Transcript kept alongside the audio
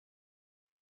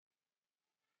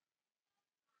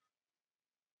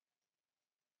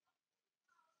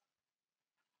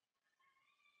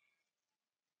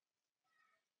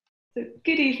So,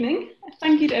 good evening.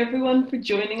 Thank you to everyone for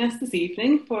joining us this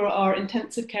evening for our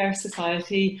Intensive Care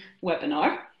Society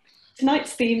webinar.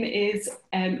 Tonight's theme is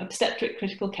obstetric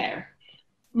critical care.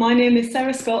 My name is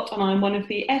Sara Scott and I'm one of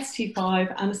the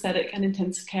ST5 Anaesthetic and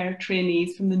Intensive Care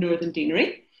trainees from the Northern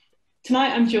Deanery.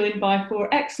 Tonight I'm joined by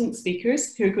 4 excellent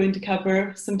speakers who are going to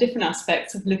cover some different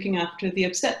aspects of looking after the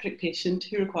obstetric patient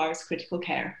who requires critical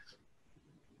care.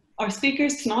 Our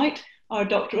speakers tonight are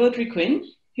Dr. Audrey Quinn,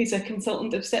 who's a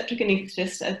consultant obstetric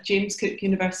anaesthetist at James Cook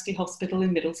University Hospital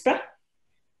in Middlesbrough;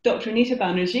 Dr. Anita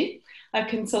Banerjee, a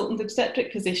consultant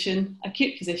obstetric physician,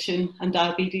 acute physician and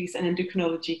diabetes and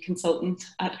endocrinology consultant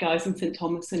at Guy's and St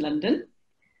Thomas in London;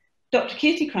 Dr.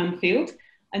 Katie Cranfield,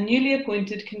 a newly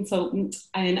appointed consultant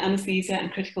in anaesthesia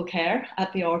and critical care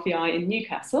at the RVI in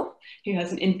Newcastle, who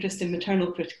has an interest in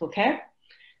maternal critical care;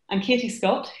 and Katie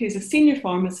Scott, who's a senior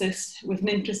pharmacist with an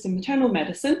interest in maternal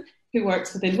medicine, who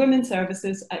works within women's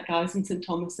services at Guy's and St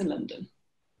Thomas in London.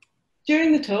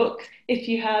 During the talk, if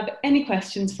you have any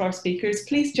questions for our speakers,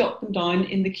 please jot them down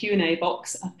in the Q&A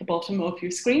box at the bottom of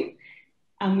your screen,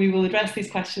 and we will address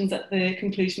these questions at the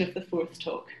conclusion of the 4th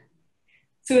talk.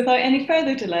 So without any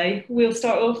further delay, we'll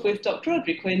start off with Dr.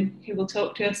 Audrey Quinn, who will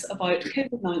talk to us about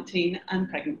COVID-19 and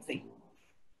pregnancy.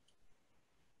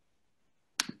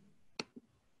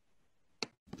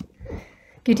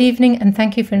 Good evening, and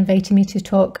thank you for inviting me to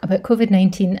talk about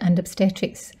COVID-19 and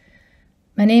obstetrics.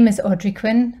 My name is Audrey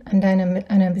Quinn and I'm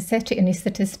an obstetric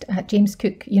anaesthetist at James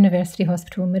Cook University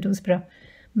Hospital, Middlesbrough.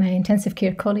 My intensive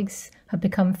care colleagues have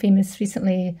become famous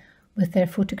recently with their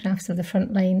photographs of the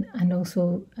front line and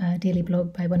also a daily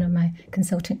blog by one of my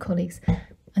consultant colleagues.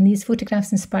 And these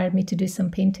photographs inspired me to do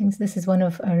some paintings. This is one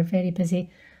of our very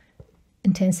busy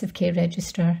intensive care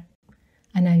registrar,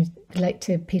 and I'd like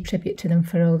to pay tribute to them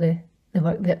for all the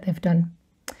work that they've done.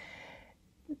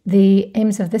 The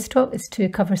aims of this talk is to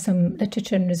cover some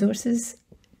literature and resources,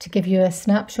 to give you a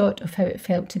snapshot of how it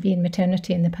felt to be in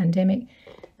maternity in the pandemic,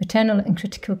 maternal and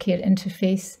critical care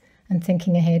interface, and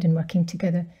thinking ahead and working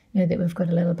together now that we've got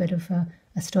a little bit of a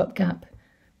stopgap,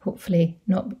 hopefully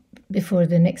not before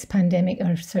the next pandemic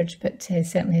or surge, but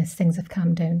certainly as things have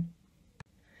calmed down.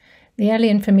 The early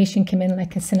information came in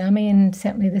like a tsunami, and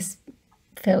certainly this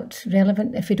felt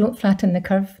relevant. If we don't flatten the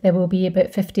curve, there will be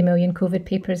about 50 million COVID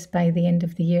papers by the end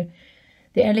of the year.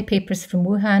 The early papers from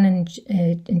Wuhan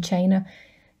in China,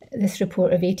 this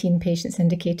report of 18 patients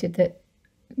indicated that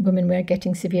women were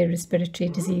getting severe respiratory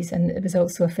disease and it was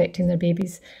also affecting their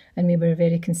babies, and we were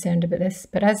very concerned about this.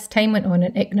 But as time went on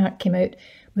and ICNARC came out,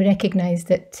 we recognised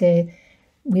that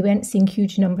we weren't seeing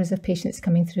huge numbers of patients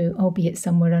coming through, albeit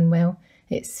some were unwell.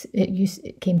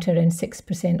 It came to around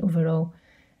 6% overall.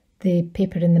 The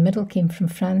paper in the middle came from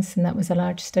France, and that was a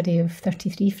large study of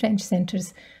 33 French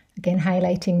centres, again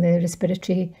highlighting the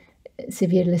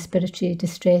severe respiratory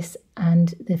distress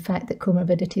and the fact that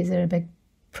comorbidities are a big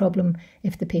problem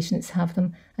if the patients have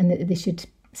them, and that they should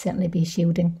certainly be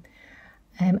shielding.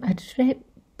 I'd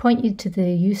point you to the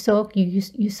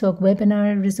USOG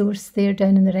webinar resource there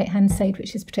down on the right-hand side,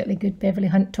 which is particularly good. Beverly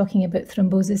Hunt talking about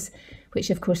thrombosis,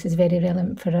 which of course is very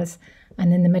relevant for us.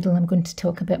 And in the middle, I'm going to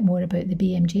talk a bit more about the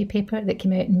BMJ paper that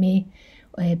came out in May,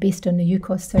 based on the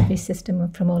UCOS survey system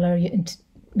from all our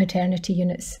maternity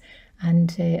units,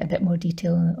 and a bit more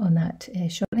detail on that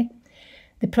shortly.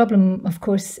 The problem, of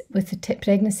course, with the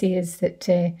pregnancy is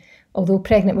that although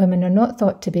pregnant women are not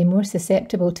thought to be more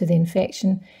susceptible to the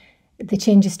infection, the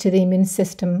changes to the immune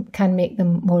system can make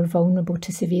them more vulnerable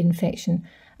to severe infection.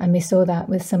 And we saw that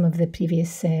with some of the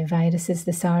previous viruses,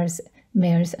 the SARS,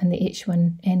 MERS and the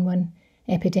H1N1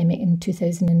 epidemic in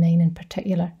 2009 in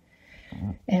particular.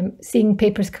 Seeing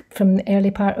papers from the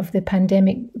early part of the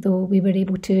pandemic, though, we were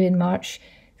able to, in March,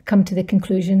 come to the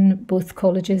conclusion, both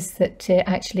colleges, that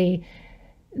actually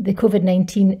the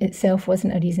COVID-19 itself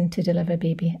wasn't a reason to deliver a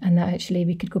baby, and that actually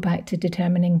we could go back to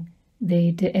determining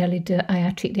the early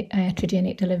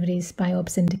iatrogenic deliveries by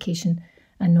OBS indication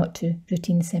and not to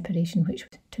routine separation, which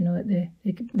was to know at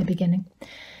the beginning.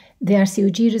 The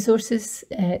RCOG resources,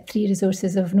 3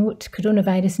 resources of note: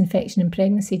 coronavirus infection and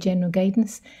pregnancy general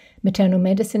guidance, maternal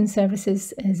medicine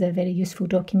services is a very useful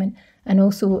document, and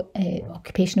also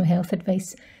occupational health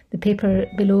advice. The paper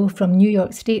below from New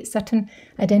York State, Sutton,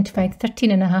 identified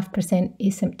 13.5%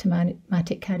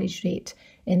 asymptomatic carriage rate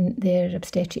in their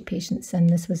obstetric patients, and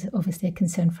this was obviously a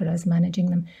concern for us managing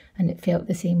them, and it felt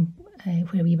the same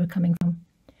where we were coming from.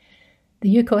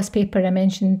 The UCOS paper I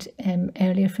mentioned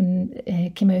earlier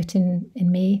came out in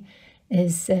May,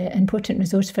 is an important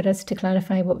resource for us to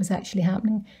clarify what was actually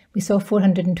happening. We saw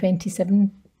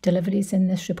 427 deliveries in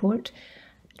this report.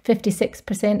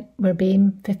 56% were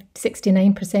BAME,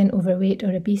 69% overweight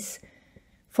or obese,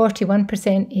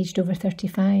 41% aged over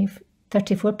 35,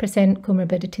 34%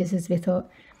 comorbidities as we thought,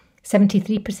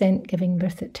 73% giving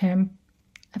birth at term.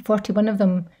 41 of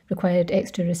them required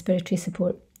extra respiratory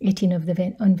support, 18 of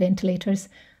them on ventilators,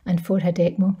 and 4 had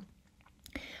ECMO.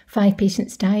 5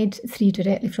 patients died, 3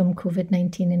 directly from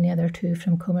COVID-19 and the other 2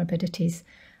 from comorbidities.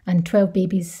 And 12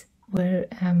 babies were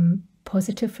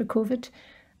positive for COVID,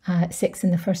 6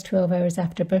 in the first 12 hours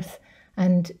after birth.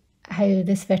 And how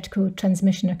this vertical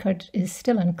transmission occurred is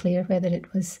still unclear, whether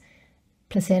it was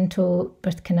placental,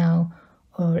 birth canal,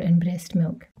 or in breast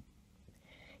milk.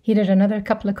 Here are another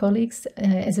couple of colleagues.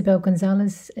 Isabel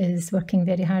Gonzalez is working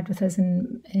very hard with us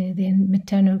in the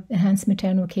enhanced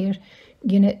maternal care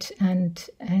unit and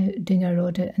doing our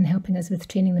audit and helping us with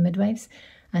training the midwives.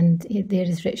 And there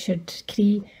is Richard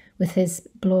Cree with his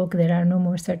blog, There Are No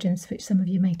More Surgeons, which some of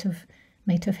you might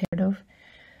have heard of.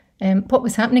 What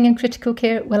was happening in critical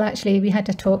care? Well, actually, we had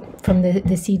a talk from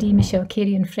the CD, Michelle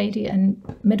Carey, on Friday, and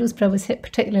Middlesbrough was hit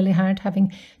particularly hard,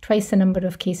 having twice the number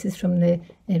of cases from the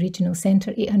regional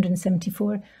centre, 874,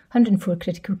 104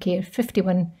 critical care,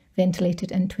 51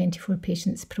 ventilated, and 24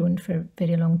 patients prone for a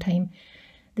very long time.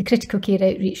 The critical care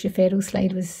outreach referral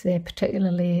slide was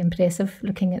particularly impressive,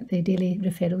 looking at the daily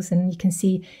referrals, and you can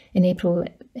see in April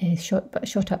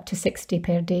shot up to 60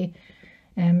 per day.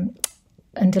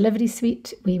 And delivery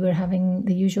suite, we were having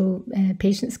the usual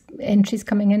patients entries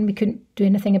coming in. We couldn't do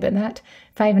anything about that.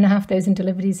 5,500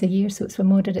 deliveries a year, so it's a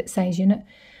moderate size unit.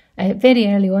 Very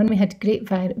early on, we had great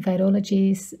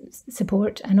virology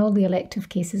support, and all the elective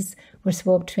cases were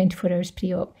swabbed 24 hours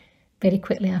pre-op. Very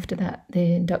quickly after that,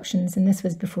 the inductions, and this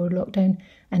was before lockdown,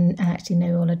 and actually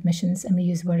now all admissions, and we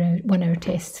use 1 hour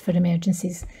tests for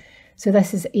emergencies. So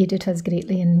this has aided us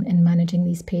greatly in managing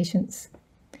these patients.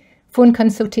 Phone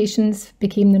consultations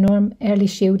became the norm, early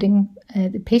shielding.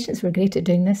 The patients were great at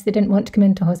doing this. They didn't want to come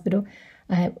into hospital.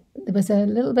 There was a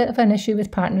little bit of an issue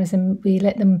with partners, and we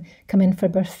let them come in for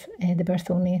birth, the birth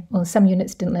only. Well, some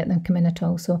units didn't let them come in at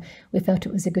all, so we felt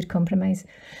it was a good compromise.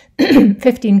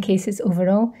 15 cases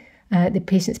overall. The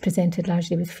patients presented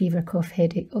largely with fever, cough,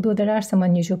 headache, although there are some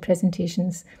unusual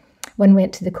presentations. One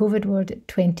went to the COVID ward at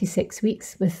 26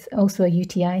 weeks with also a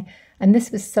UTI, and this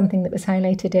was something that was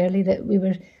highlighted early, that we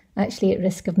were actually at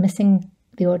risk of missing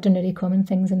the ordinary common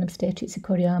things in obstetrics,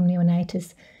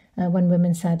 chorioamnionitis. One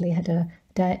woman sadly had a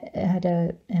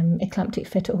eclamptic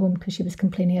fit at home because she was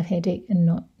complaining of headache and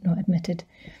not admitted.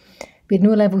 We had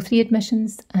no level 3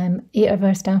 admissions. 8 of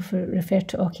our staff were referred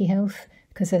to Occy Health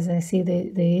because, as I say,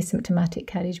 the asymptomatic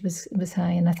carriage was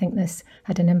high, and I think this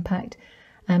had an impact.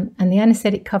 And the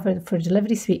anaesthetic cover for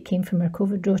delivery suite came from our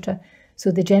COVID rota. So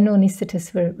the general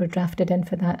anaesthetists were drafted in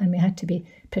for that, and we had to be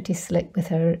pretty slick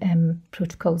with our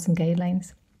protocols and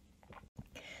guidelines.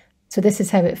 So this is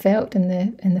how it felt in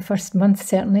the first month,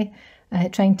 certainly,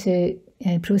 trying to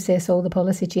process all the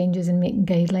policy changes and making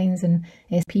guidelines and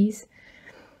SPs.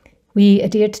 We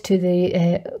adhered to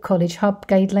the college hub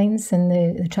guidelines, and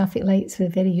the traffic lights were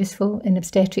very useful. In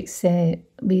obstetrics, a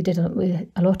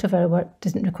lot of our work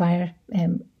doesn't require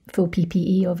full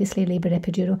PPE, obviously, labour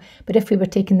epidural. But if we were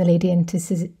taking the lady into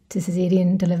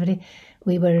caesarean delivery,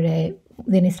 the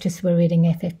anaesthetists were wearing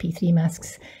FFP3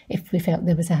 masks if we felt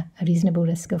there was a reasonable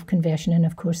risk of conversion. And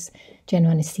of course,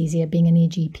 general anaesthesia, being an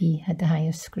AGP, had the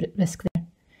highest risk there.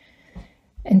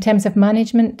 In terms of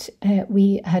management,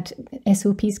 we had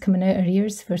SOPs coming out our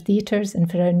ears for theatres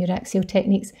and for our neuraxial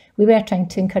techniques. We were trying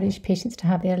to encourage patients to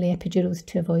have early epidurals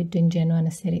to avoid doing general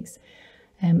anaesthetics.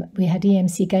 We had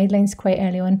EMC guidelines quite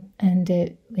early on, and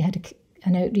we had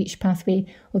an outreach pathway,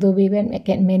 although we weren't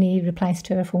getting many replies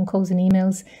to our phone calls and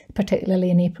emails, particularly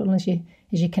in April, as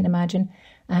you can imagine.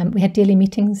 We had daily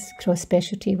meetings cross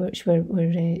specialty, which were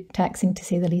taxing to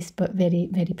say the least, but very,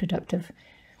 very productive.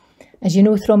 As you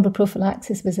know,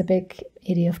 thromboprophylaxis was a big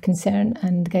area of concern,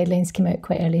 and the guidelines came out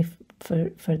quite early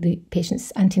for the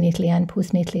patients antenatally and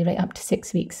postnatally, right up to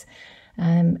 6 weeks.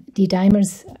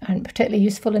 D-dimers aren't particularly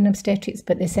useful in obstetrics,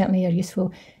 but they certainly are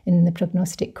useful in the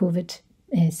prognostic COVID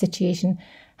situation.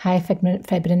 High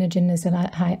fibrinogen is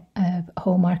a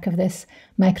hallmark of this.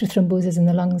 Microthrombosis in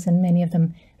the lungs, and many of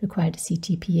them required a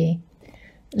CTPA.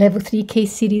 Level 3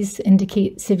 case series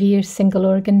indicate severe single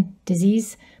organ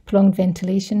disease. Prolonged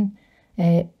ventilation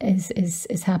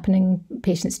is happening,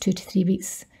 patients 2 to 3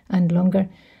 weeks and longer,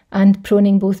 and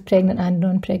proning both pregnant and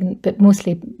non-pregnant, but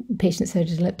mostly patients are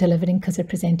delivering because they're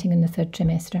presenting in the 3rd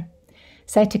trimester.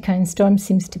 Cytokine storm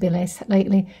seems to be less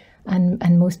likely,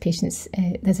 and most patients,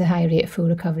 there's a high rate of full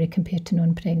recovery compared to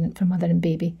non-pregnant for mother and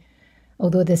baby,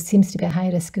 although there seems to be a high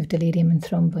risk of delirium and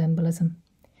thromboembolism.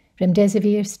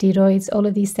 Remdesivir, steroids, all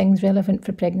of these things relevant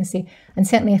for pregnancy, and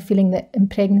certainly a feeling that in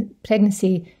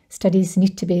pregnancy studies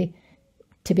need to be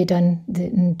to be done.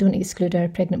 Don't exclude our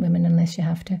pregnant women unless you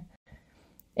have to.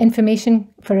 Information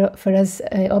for us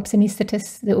obs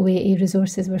anaesthetists, the OAA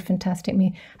resources were fantastic.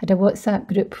 We had a WhatsApp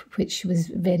group which was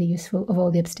very useful of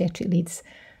all the obstetric leads,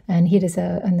 and here is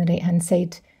on the right hand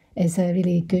side is a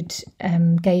really good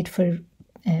guide for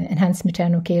enhanced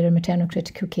maternal care or maternal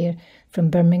critical care from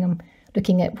Birmingham,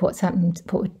 looking at what's happened,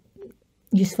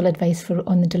 useful advice for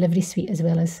on the delivery suite as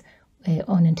well as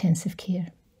on intensive care.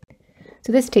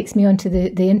 So this takes me on to the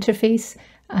interface.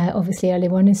 Obviously early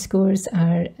warning scores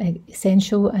are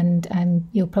essential, and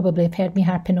you'll probably have heard me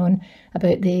harping on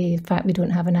about the fact we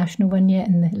don't have a national one yet,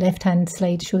 and the left hand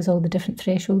slide shows all the different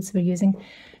thresholds we're using.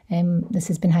 This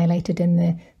has been highlighted in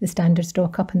the standards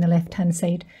doc up on the left hand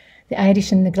side. The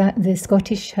Irish and the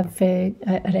Scottish are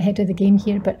ahead of the game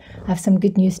here, but I have some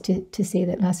good news to say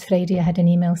that last Friday I had an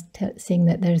email saying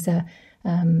that there's a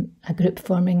group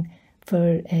forming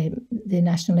for the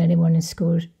National Early Warning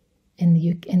Score in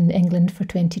England for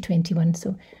 2021.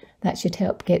 So that should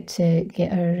help get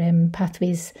our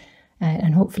pathways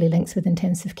and hopefully links with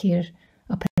intensive care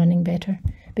up and running better,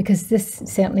 because this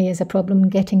certainly is a problem,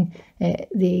 getting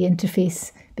the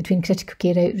interface between critical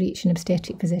care outreach and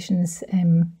obstetric physicians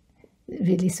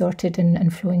really sorted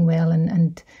and flowing well,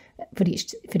 and for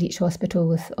each hospital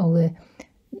with all the,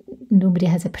 nobody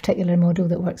has a particular model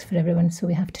that works for everyone, so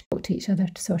we have to talk to each other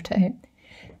to sort it out.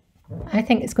 I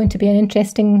think it's going to be an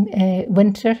interesting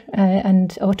winter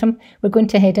and autumn. We're going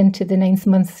to head into the 9th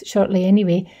month shortly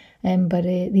anyway, but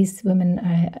these women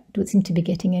don't seem to be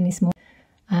getting any small.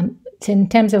 So in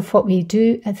terms of what we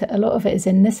do, a lot of it is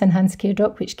in this enhanced care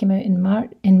doc, which came out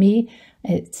in May.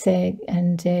 It's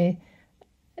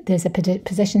there's a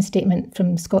position statement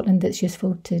from Scotland that's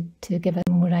useful to give us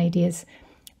more ideas.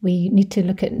 We need to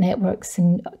look at networks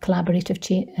and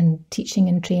collaborative and teaching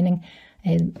and training.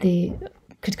 The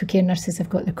critical care nurses have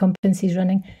got their competencies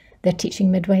running. They're teaching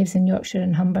midwives in Yorkshire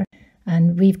and Humber.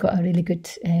 And we've got a really good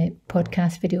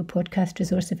video podcast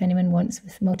resource if anyone wants,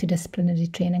 with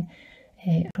multidisciplinary training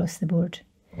across the board.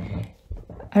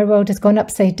 Our world has gone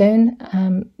upside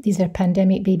down. These are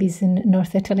pandemic babies in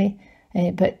North Italy.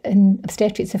 But in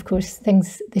obstetrics, of course,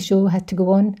 the show had to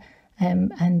go on,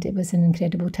 and it was an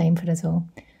incredible time for us all.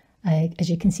 As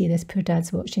you can see, this poor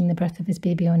dad's watching the birth of his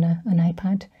baby on an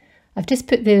iPad. I've just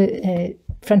put the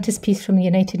frontispiece from the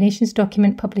United Nations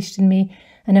document published in May,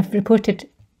 and I've reported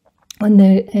on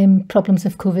the problems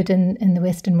of COVID in the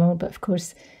Western world, but of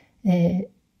course the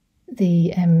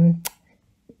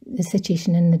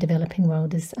situation in the developing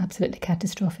world is absolutely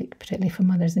catastrophic, particularly for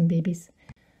mothers and babies.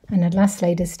 And our last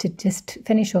slide is to just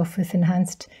finish off with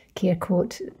enhanced care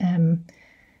quote.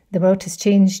 The world has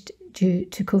changed due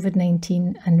to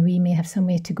COVID-19, and we may have some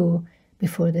way to go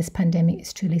before this pandemic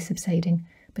is truly subsiding.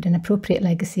 But an appropriate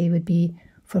legacy would be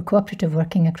for cooperative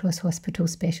working across hospital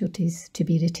specialties to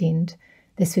be retained.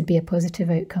 This would be a positive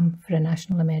outcome for a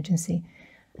national emergency.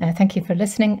 Thank you for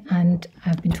listening, and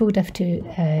I've been told I have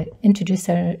to introduce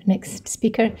our next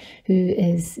speaker, who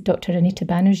is Dr. Anita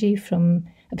Banerjee, from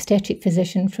obstetric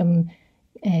physician from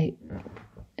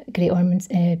Great Ormond's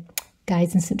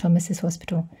Guy's and St Thomas's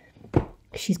Hospital.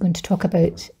 She's going to talk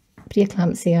about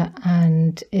preeclampsia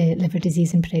and liver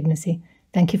disease in pregnancy.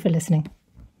 Thank you for listening.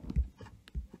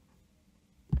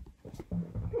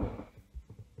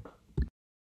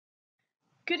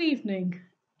 Good evening.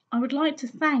 I would like to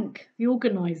thank the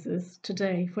organisers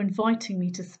today for inviting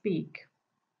me to speak.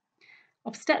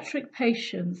 Obstetric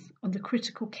patients on the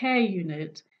critical care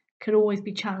unit can always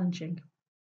be challenging.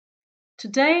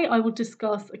 Today I will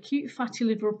discuss acute fatty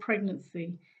liver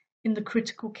pregnancy in the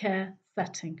critical care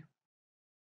setting.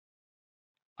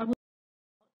 I will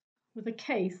start with a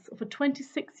case of a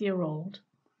 26-year-old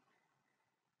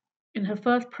in her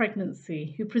first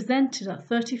pregnancy who presented at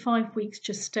 35 weeks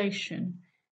gestation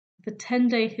with a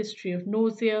 10-day history of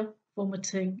nausea,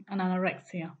 vomiting and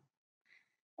anorexia.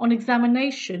 On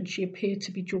examination, she appeared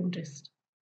to be jaundiced.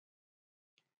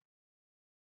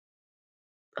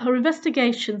 Her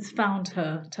investigations found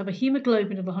her to have a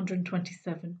haemoglobin of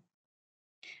 127,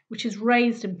 which is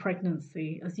raised in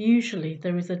pregnancy as usually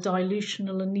there is a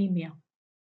dilutional anemia.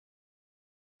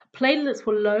 Her platelets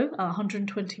were low at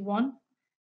 121.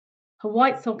 Her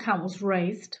white cell count was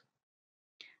raised.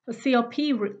 Her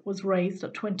CRP was raised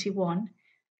at 21.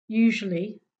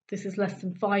 Usually this is less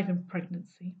than 5 in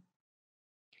pregnancy.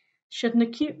 She had an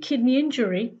acute kidney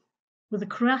injury with a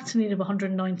creatinine of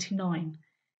 199.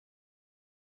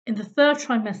 In the third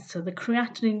trimester, the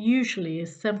creatinine usually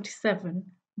is 77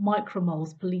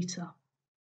 micromoles per litre.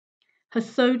 Her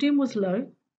sodium was low,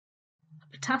 her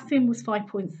potassium was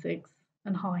 5.6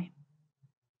 and high.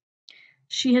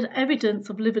 She had evidence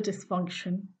of liver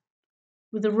dysfunction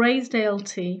with a raised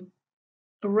ALT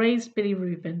a raised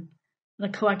bilirubin,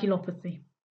 and a coagulopathy.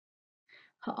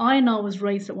 Her INR was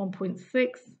raised at 1.6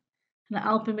 and her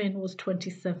albumin was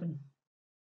 27.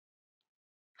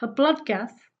 Her blood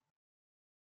gas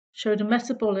showed a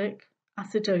metabolic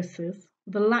acidosis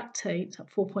with a lactate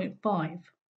at 4.5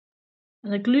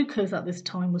 and the glucose at this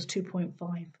time was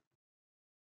 2.5.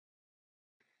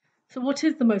 So what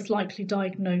is the most likely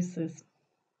diagnosis?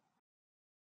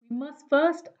 We must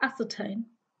first ascertain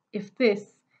if this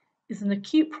is an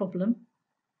acute problem,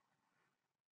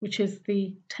 which is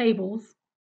the tables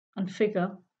and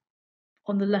figure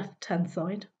on the left-hand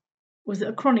side, or is it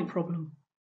a chronic problem?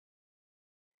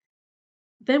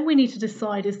 Then we need to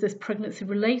decide, is this pregnancy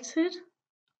related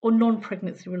or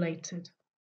non-pregnancy related?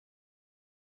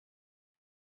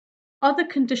 Other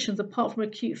conditions apart from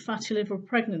acute fatty liver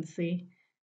pregnancy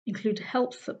include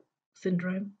HELLP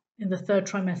syndrome in the third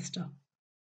trimester.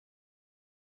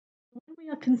 When we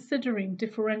are considering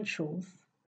differentials,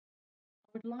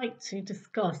 I would like to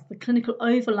discuss the clinical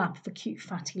overlap of acute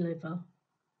fatty liver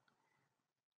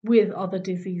with other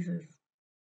diseases.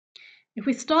 If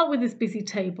we start with this busy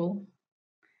table,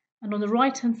 and on the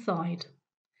right-hand side,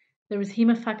 there is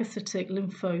hemophagocytic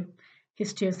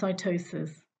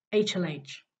lymphohistiocytosis,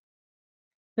 HLH.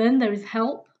 Then there is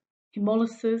HELLP,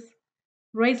 hemolysis,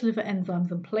 raised liver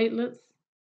enzymes and platelets.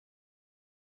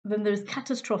 Then there is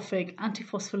catastrophic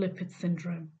antiphospholipid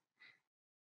syndrome.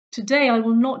 Today I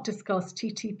will not discuss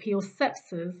TTP or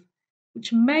sepsis,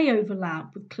 which may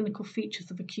overlap with clinical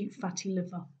features of acute fatty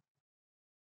liver.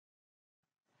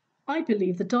 I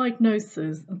believe the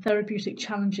diagnosis and therapeutic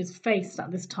challenges faced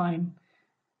at this time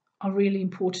are really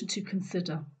important to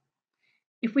consider.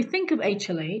 If we think of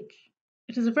HLH,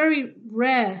 it is a very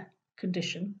rare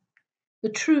condition. The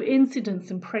true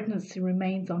incidence in pregnancy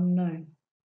remains unknown.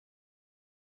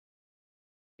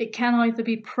 It can either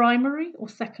be primary or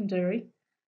secondary.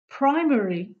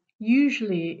 Primary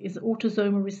usually is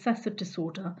autosomal recessive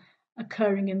disorder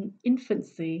occurring in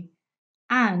infancy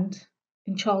and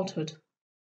in childhood.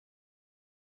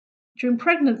 During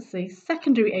pregnancy,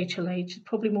 secondary HLH is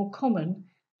probably more common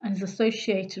and is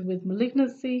associated with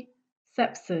malignancy,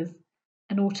 sepsis,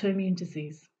 and autoimmune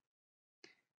disease.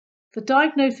 The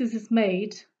diagnosis is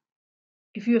made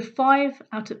if you have 5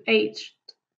 out of 8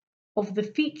 of the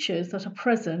features that are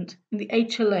present in the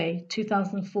HLA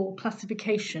 2004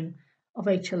 classification of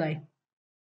HLA.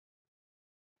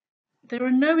 There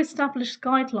are no established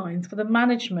guidelines for the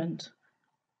management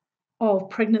of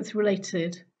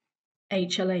pregnancy-related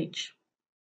HLH.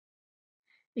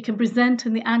 It can present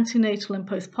in the antenatal and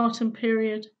postpartum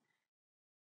period.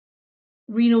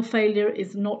 Renal failure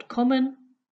is not common.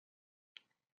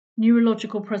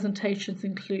 Neurological presentations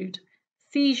include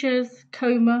seizures,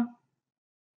 coma.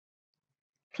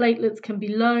 Platelets can be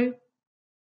low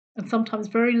and sometimes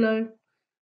very low,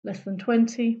 less than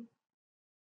 20.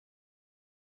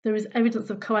 There is evidence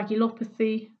of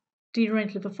coagulopathy,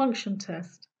 deranged liver function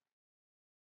test,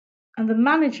 and the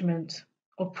management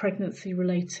of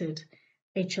pregnancy-related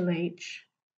HLH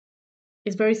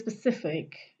is very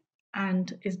specific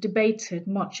and is debated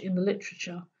much in the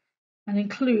literature and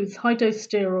includes high-dose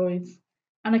steroids,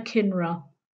 anakinra,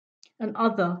 and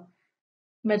other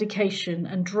medication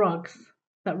and drugs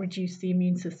that reduce the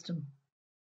immune system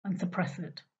and suppress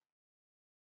it.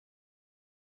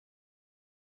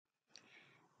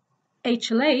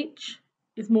 HLH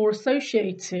is more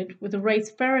associated with a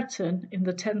raised ferritin in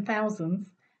the 10,000s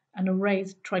and a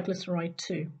raised triglyceride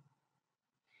too.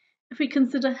 If we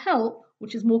consider HELLP,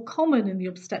 which is more common in the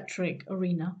obstetric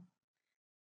arena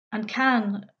and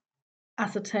can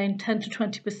ascertain 10 to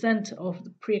 20% of the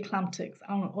preeclamptics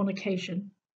on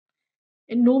occasion,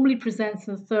 it normally presents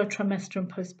in the third trimester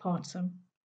and postpartum.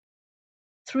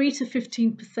 3 to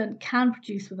 15% can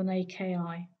produce with an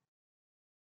AKI,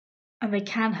 and they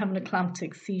can have an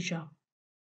eclamptic seizure.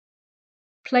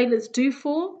 Platelets do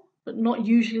fall, but not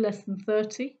usually less than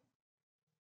 30.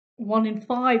 1 in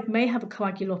 5 may have a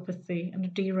coagulopathy and a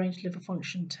deranged liver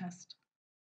function test.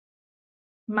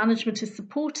 Management is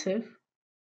supportive,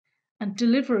 and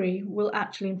delivery will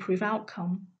actually improve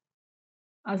outcome,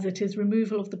 as it is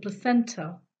removal of the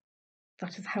placenta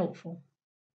that is helpful.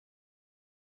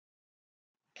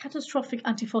 Catastrophic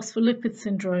antiphospholipid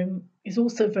syndrome is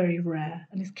also very rare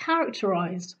and is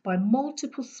characterized by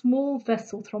multiple small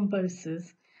vessel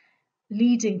thromboses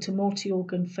leading to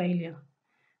multi-organ failure.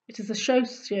 It is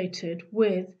associated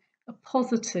with a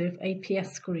positive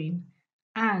APS screen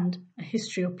and a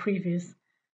history of previous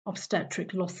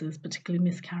obstetric losses, particularly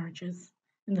miscarriages,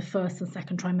 in the first and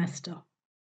second trimester.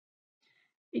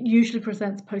 It usually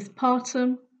presents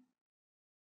postpartum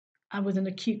and with an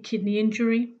acute kidney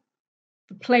injury.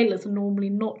 The platelets are normally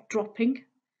not dropping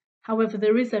However,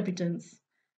 there is evidence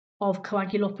of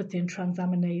coagulopathy and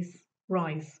transaminase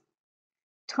rise.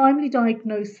 Timely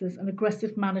diagnosis and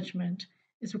aggressive management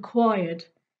is required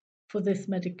for this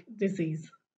disease.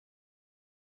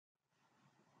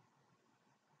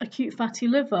 Acute fatty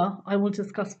liver, I will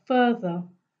discuss further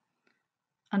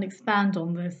and expand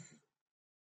on this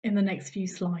in the next few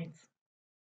slides.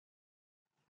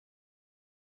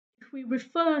 If we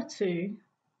refer to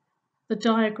the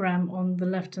diagram on the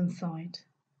left-hand side,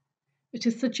 it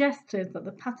is suggested that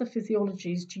the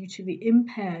pathophysiology is due to the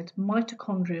impaired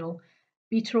mitochondrial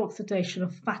beta oxidation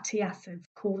of fatty acids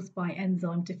caused by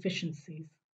enzyme deficiencies.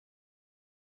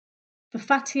 The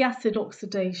fatty acid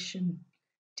oxidation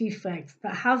defects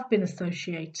that have been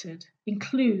associated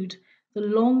include the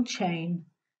long-chain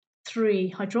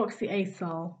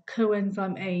 3-hydroxyacyl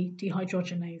coenzyme A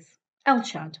dehydrogenase,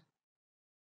 LCHAD.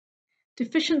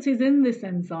 Deficiencies in this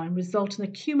enzyme result in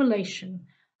accumulation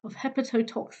of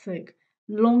hepatotoxic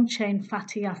long-chain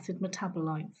fatty acid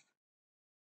metabolites.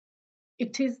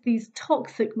 It is these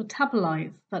toxic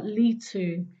metabolites that lead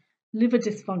to liver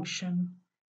dysfunction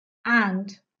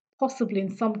and, possibly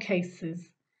in some cases,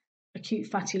 acute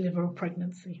fatty liver or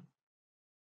pregnancy.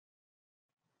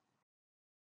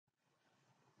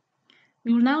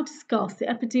 We will now discuss the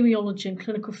epidemiology and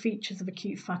clinical features of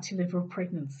acute fatty liver or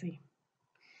pregnancy.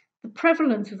 The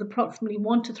prevalence is approximately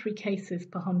 1 to 3 cases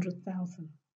per 100,000.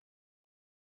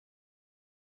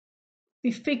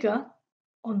 The figure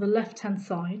on the left-hand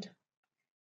side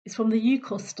is from the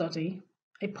UCOS study,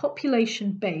 a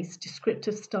population-based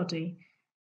descriptive study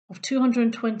of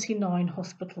 229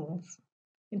 hospitals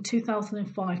in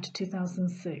 2005 to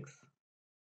 2006.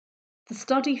 The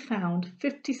study found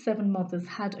 57 mothers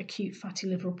had acute fatty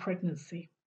liver or pregnancy.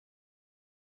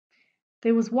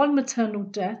 There was 1 maternal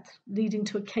death, leading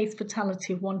to a case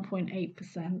fatality of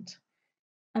 1.8%,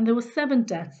 and there were 7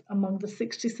 deaths among the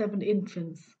 67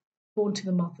 infants born to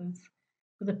the mothers,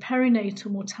 with a perinatal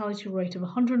mortality rate of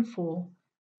 104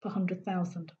 per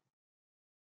 100,000.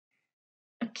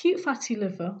 Acute fatty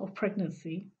liver or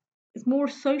pregnancy is more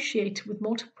associated with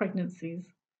multiple pregnancies,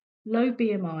 low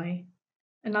BMI,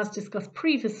 and as discussed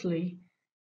previously,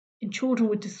 in children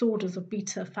with disorders of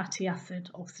beta fatty acid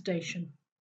oxidation.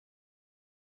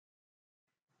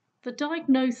 The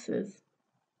diagnosis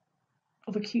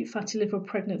of acute fatty liver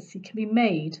pregnancy can be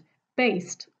made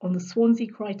based on the Swansea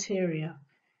criteria,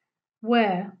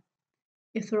 where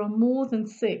if there are more than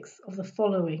 6 of the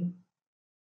following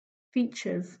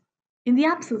features, in the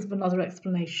absence of another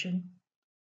explanation,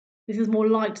 this is more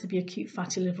likely to be acute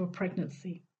fatty liver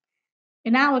pregnancy.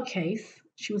 In our case,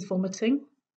 she was vomiting,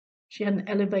 she had an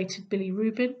elevated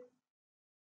bilirubin,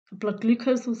 her blood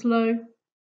glucose was low,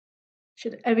 she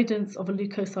had evidence of a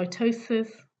leukocytosis,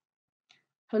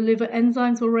 her liver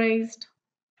enzymes were raised,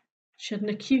 she had an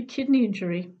acute kidney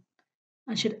injury,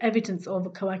 and she had evidence of a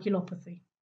coagulopathy.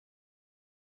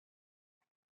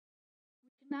 We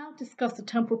can now discuss the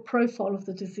temporal profile of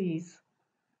the disease.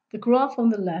 The graph on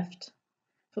the left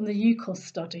from the UCOS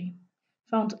study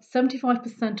found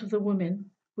 75% of the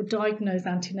women were diagnosed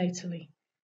antenatally,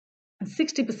 and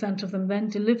 60% of them then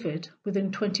delivered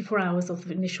within 24 hours of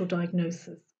the initial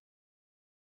diagnosis.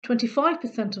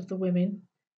 25% of the women,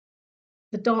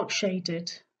 the dark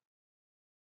shaded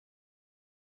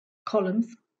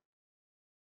columns,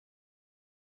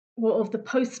 were of the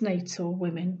postnatal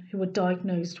women who were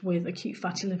diagnosed with acute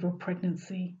fatty liver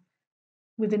pregnancy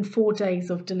within 4 days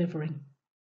of delivering.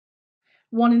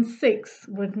 1 in 6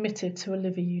 were admitted to a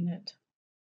liver unit.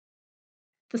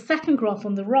 The second graph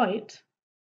on the right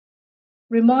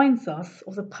reminds us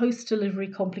of the post-delivery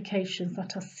complications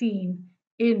that are seen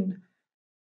in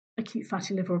acute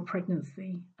fatty liver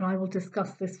pregnancy, and I will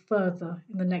discuss this further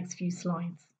in the next few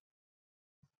slides.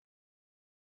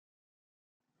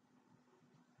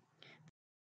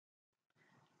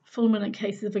 Fulminant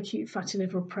cases of acute fatty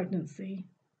liver pregnancy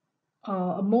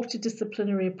are a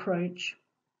multidisciplinary approach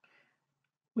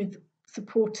with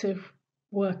supportive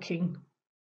working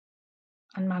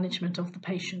and management of the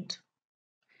patient.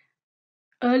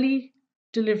 Early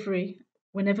delivery,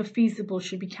 whenever feasible,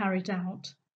 should be carried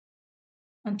out,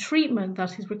 and treatment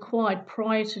that is required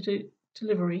prior to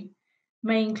delivery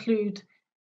may include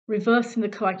reversing the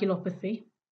coagulopathy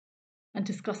and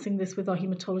discussing this with our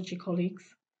haematology colleagues,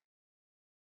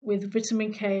 with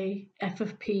vitamin K,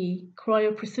 FFP,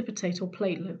 cryoprecipitate or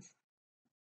platelets.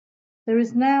 There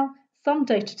is now some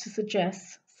data to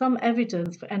suggest some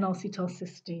evidence for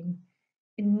N-acetylcysteine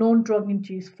in non-drug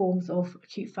induced forms of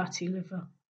acute fatty liver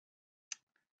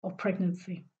or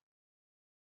pregnancy,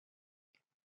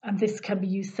 and this can be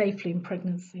used safely in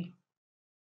pregnancy.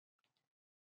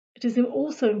 It is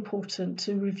also important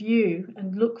to review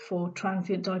and look for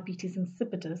transient diabetes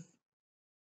insipidus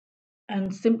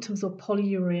and symptoms of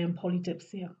polyuria and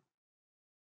polydipsia,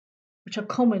 which are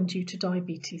common due to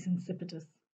diabetes insipidus.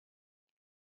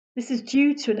 This is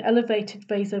due to an elevated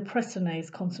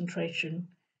vasopressinase concentration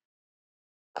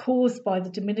caused by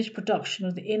the diminished production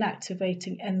of the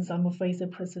inactivating enzyme of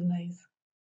vasopressinase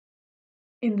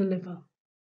in the liver.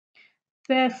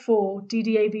 Therefore,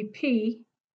 DDAVP,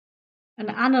 an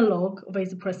analogue of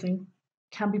vasopressin,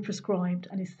 can be prescribed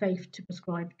and is safe to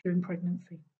prescribe during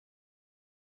pregnancy.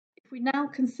 If we now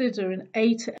consider an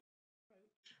A to L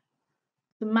approach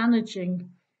to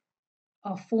managing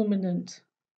our fulminant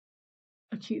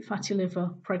acute fatty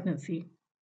liver pregnancy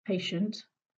patient,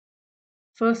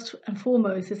 first and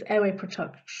foremost is airway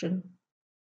protection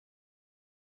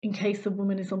in case the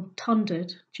woman is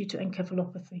untunded due to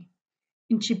encephalopathy.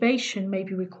 Intubation may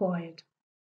be required.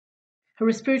 Her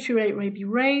respiratory rate may be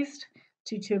raised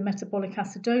due to a metabolic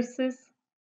acidosis,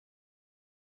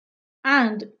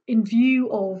 and in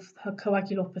view of her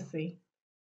coagulopathy,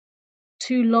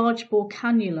 2 large bore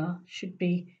cannula should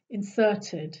be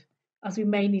inserted as we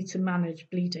may need to manage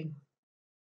bleeding.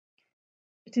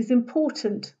 It is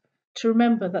important to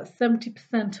remember that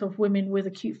 70% of women with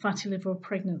acute fatty liver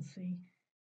pregnancy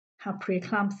have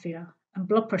preeclampsia, and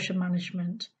blood pressure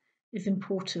management is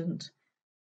important,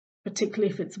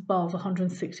 particularly if it's above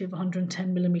 160 of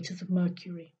 110 millimeters of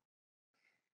mercury.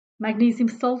 Magnesium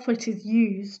sulfate is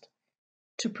used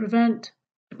to prevent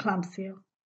eclampsia,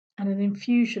 and an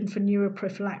infusion for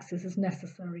neuroprophylaxis is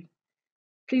necessary.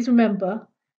 Please remember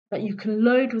that you can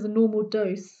load with a normal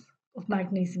dose of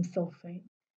magnesium sulfate,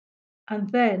 and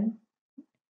then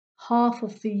half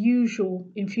of the usual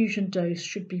infusion dose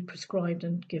should be prescribed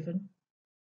and given,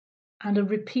 and a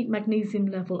repeat magnesium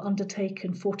level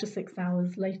undertaken 4 to 6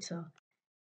 hours later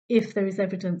if there is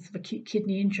evidence of acute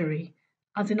kidney injury,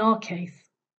 as in our case.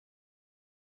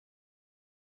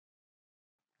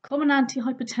 Common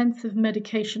antihypertensive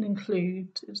medication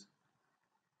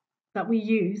that we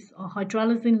use are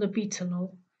hydralazine,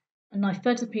 labetalol, and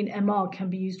nifedipine MR can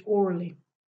be used orally.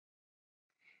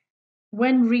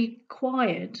 When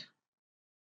required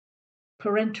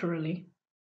parenterally,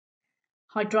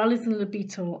 hydralazine and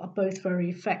labetalol are both very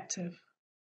effective.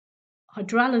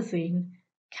 Hydralazine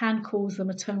can cause a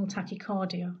maternal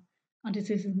tachycardia, and it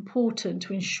is important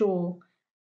to ensure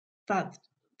that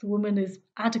the woman is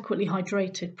adequately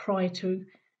hydrated prior to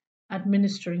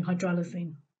administering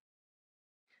hydralazine.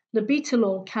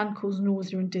 Labetalol can cause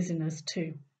nausea and dizziness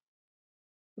too.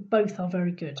 Both are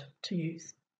very good to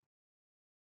use.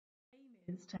 The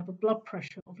aim is to have a blood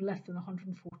pressure of less than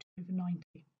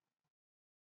 140/90.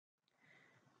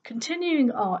 Continuing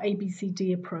our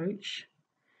ABCD approach,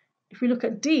 if we look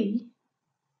at D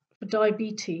for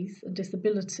diabetes and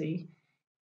disability,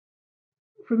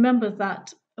 remember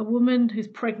that a woman who's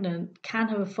pregnant can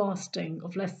have a fasting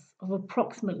of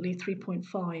approximately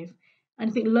 3.5.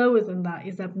 Anything lower than that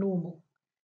is abnormal.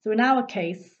 So in our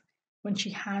case, when she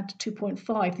had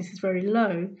 2.5, this is very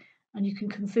low, and you can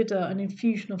consider an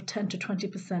infusion of 10 to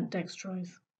 20% dextrose.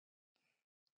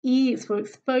 E is for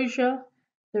exposure.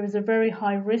 There is a very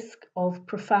high risk of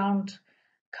profound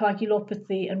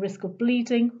coagulopathy and risk of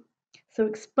bleeding. So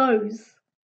expose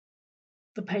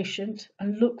the patient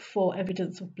and look for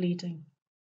evidence of bleeding.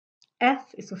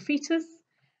 F is for fetus,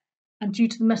 and due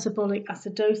to the metabolic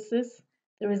acidosis,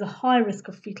 there is a high risk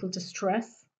of fetal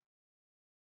distress.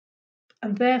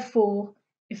 And therefore,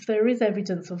 if there is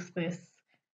evidence of this,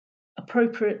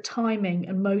 appropriate timing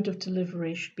and mode of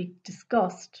delivery should be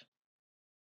discussed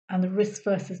and the risks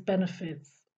versus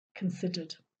benefits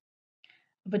considered.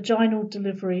 A vaginal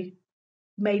delivery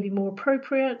may be more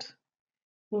appropriate,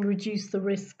 will reduce the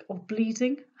risk of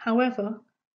bleeding. However,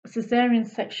 a caesarean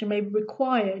section may be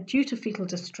required due to fetal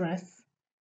distress,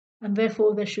 and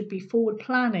therefore there should be forward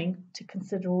planning to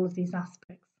consider all of these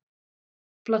aspects.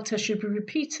 Blood tests should be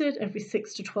repeated every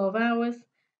 6 to 12 hours,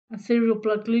 and serial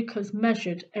blood glucose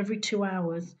measured every 2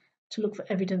 hours to look for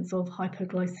evidence of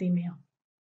hypoglycemia.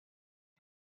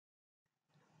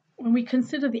 When we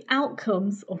consider the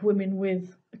outcomes of women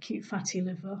with acute fatty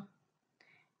liver,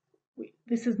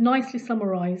 this is nicely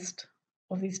summarised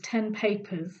of these 10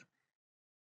 papers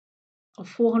of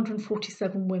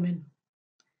 447 women.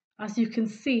 As you can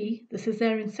see, the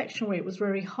caesarean section rate was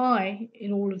very high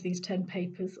in all of these 10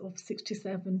 papers of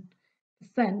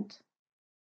 67%,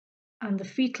 and the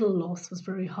fetal loss was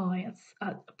very high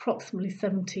at approximately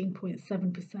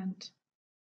 17.7%.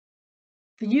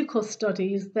 The UCOS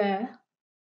study is there,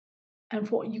 and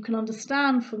what you can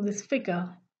understand from this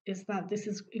figure is that this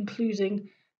is including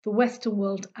the Western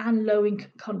world and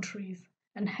low-income countries,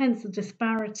 and hence the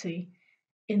disparity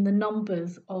in the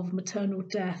numbers of maternal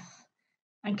death,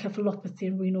 encephalopathy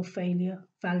and renal failure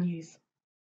values.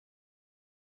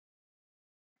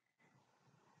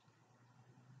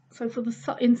 So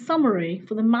in summary,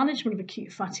 for the management of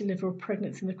acute fatty liver or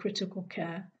pregnancy in the critical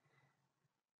care,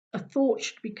 a thought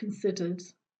should be considered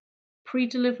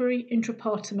pre-delivery,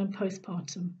 intrapartum and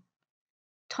postpartum.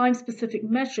 Time-specific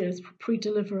measures for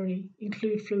pre-delivery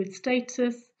include fluid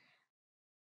status,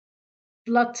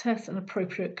 blood tests and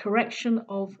appropriate correction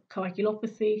of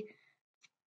coagulopathy,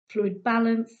 fluid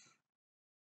balance,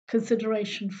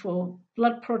 consideration for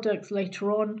blood products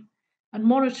later on, and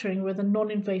monitoring whether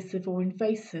non-invasive or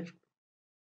invasive,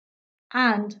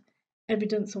 and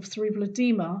evidence of cerebral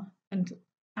edema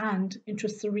and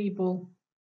intracerebral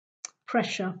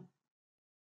pressure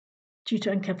due to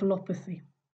encephalopathy.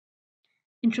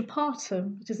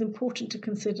 Intrapartum, it is important to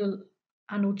consider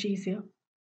analgesia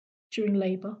during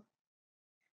labour,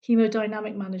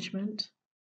 hemodynamic management,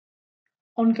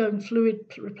 ongoing fluid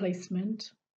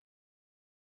replacement,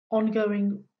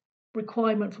 ongoing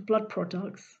requirement for blood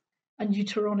products, and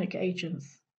uteronic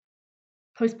agents.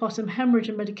 Postpartum hemorrhage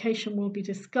and medication will be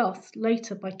discussed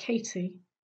later by Katie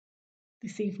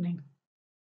this evening.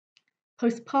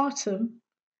 Postpartum,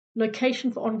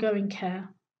 location for ongoing care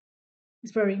is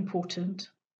very important.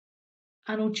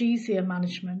 Analgesia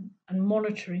management and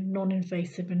monitoring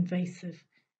non-invasive invasive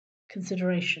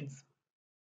considerations.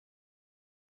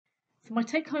 So my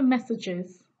take-home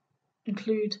messages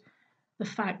include the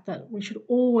fact that we should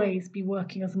always be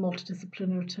working as a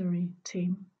multidisciplinary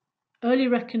team. Early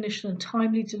recognition and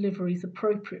timely delivery is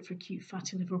appropriate for acute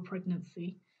fatty liver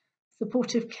pregnancy.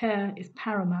 Supportive care is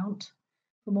paramount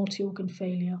for multi-organ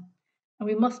failure, and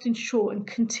we must ensure and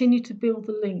continue to build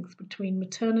the links between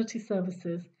maternity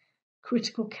services,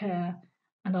 critical care,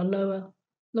 and our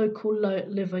local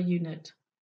liver unit.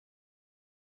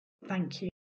 Thank you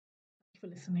for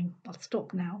listening. I'll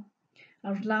stop now. I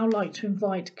would now like to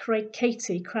invite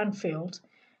Katie Cranfield,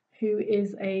 who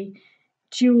is a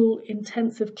dual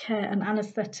intensive care and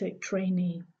anaesthetic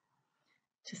trainee,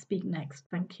 to speak next.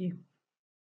 Thank you.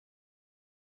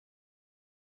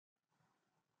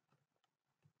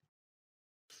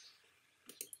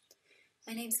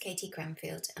 My name's Katie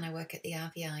Cranfield and I work at the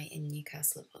RVI in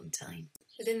Newcastle upon Tyne.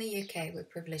 Within the UK, we're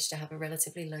privileged to have a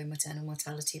relatively low maternal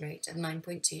mortality rate of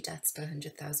 9.2 deaths per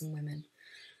 100,000 women.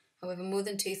 However, more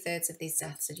than 2/3 of these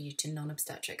deaths are due to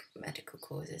non-obstetric medical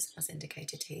causes, as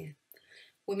indicated here.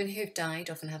 Women who have died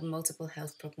often have multiple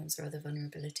health problems or other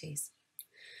vulnerabilities.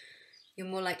 You're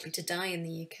more likely to die in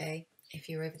the UK if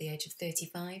you're over the age of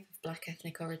 35, of black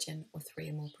ethnic origin, or 3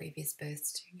 or more previous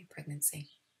births during your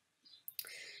pregnancy.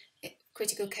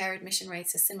 Critical care admission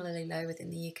rates are similarly low within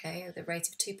the UK, at the rate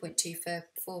of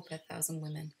 2.24 per 1,000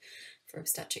 women for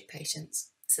obstetric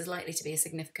patients. This is likely to be a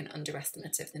significant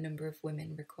underestimate of the number of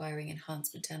women requiring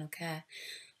enhanced maternal care,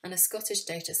 and a Scottish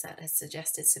dataset has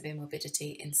suggested severe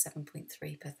morbidity in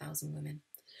 7.3 per 1,000 women.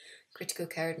 Critical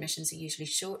care admissions are usually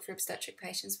short for obstetric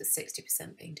patients, with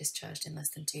 60% being discharged in less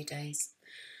than 2 days.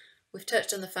 We've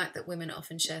touched on the fact that women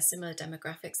often share similar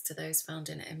demographics to those found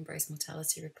in Embrace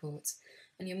mortality reports,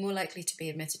 and you're more likely to be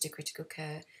admitted to critical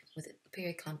care with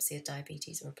preeclampsia,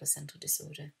 diabetes, or a placental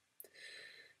disorder.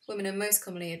 Women are most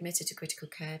commonly admitted to critical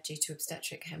care due to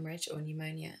obstetric hemorrhage or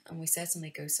pneumonia, and we certainly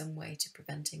go some way to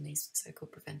preventing these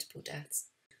so-called preventable deaths.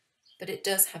 But it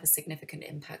does have a significant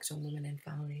impact on women and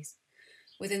families.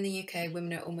 Within the UK,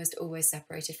 women are almost always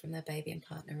separated from their baby and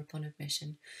partner upon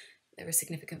admission. There are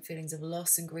significant feelings of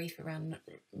loss and grief around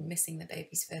missing the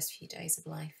baby's first few days of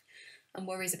life, and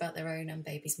worries about their own and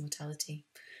baby's mortality.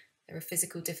 There are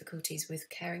physical difficulties with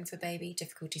caring for baby,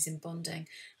 difficulties in bonding,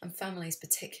 and families,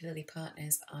 particularly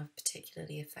partners, are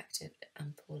particularly affected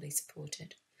and poorly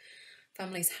supported.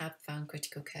 Families have found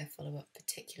critical care follow-up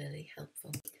particularly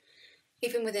helpful.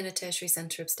 Even within a tertiary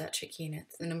centre obstetric unit,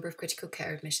 the number of critical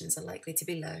care admissions are likely to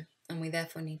be low, and we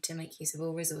therefore need to make use of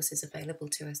all resources available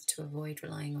to us to avoid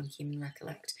relying on human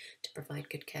recollect to provide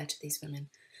good care to these women,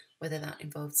 whether that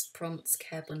involves prompts,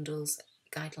 care bundles,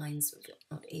 guidelines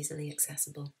not easily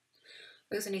accessible.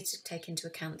 We also need to take into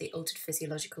account the altered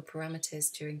physiological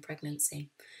parameters during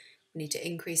pregnancy. We need to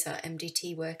increase our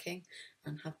MDT working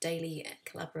and have daily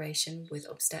collaboration with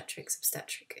obstetric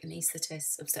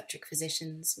anaesthetists, obstetric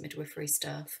physicians, midwifery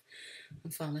staff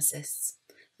and pharmacists,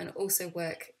 and also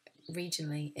work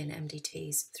regionally in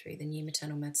MDTs through the new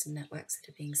maternal medicine networks that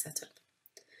are being set up.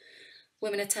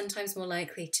 Women are 10 times more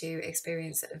likely to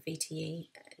experience a VTE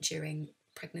during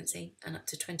pregnancy and up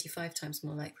to 25 times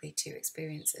more likely to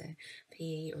experience a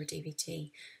PE or a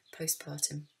DVT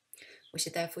postpartum. We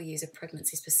should therefore use a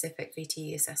pregnancy-specific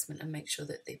VTE assessment and make sure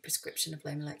that the prescription of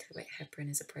low molecular weight heparin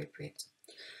is appropriate.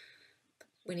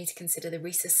 We need to consider the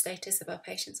rhesus status of our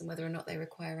patients and whether or not they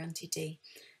require anti-D,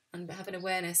 and have an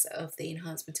awareness of the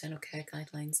enhanced maternal care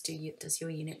guidelines. Does your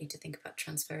unit need to think about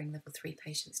transferring level 3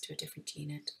 patients to a different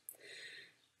unit?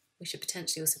 We should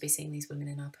potentially also be seeing these women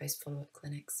in our post-follow-up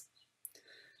clinics.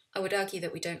 I would argue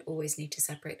that we don't always need to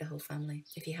separate the whole family.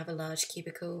 If you have a large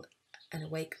cubicle, an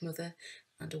awake mother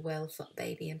and a well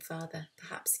baby and father,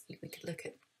 perhaps we could look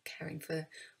at caring for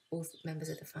all members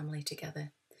of the family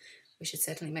together. We should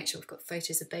certainly make sure we've got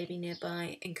photos of baby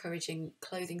nearby, encouraging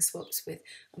clothing swaps with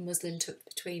a muslin tucked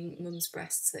between mum's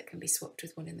breasts that can be swapped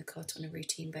with one in the cot on a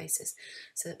routine basis,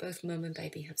 so that both mum and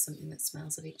baby have something that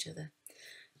smells of each other.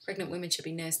 Pregnant women should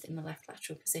be nursed in the left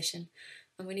lateral position,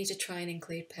 and we need to try and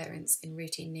include parents in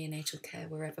routine neonatal care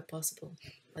wherever possible,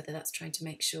 whether that's trying to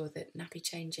make sure that nappy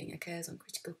changing occurs on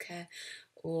critical care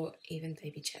or even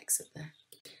baby checks up there.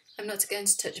 I'm not going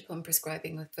to touch upon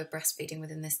prescribing for breastfeeding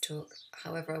within this talk.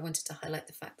 However, I wanted to highlight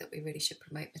the fact that we really should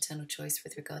promote maternal choice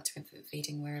with regard to infant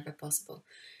feeding wherever possible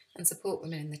and support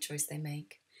women in the choice they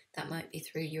make. That might be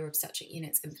through your obstetric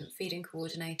unit's infant feeding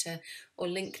coordinator or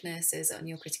link nurses on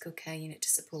your critical care unit to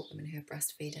support women who are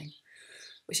breastfeeding.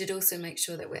 We should also make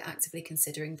sure that we're actively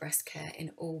considering breast care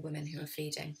in all women who are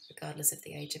feeding, regardless of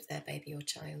the age of their baby or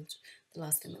child. The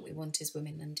last thing that we want is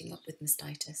women ending up with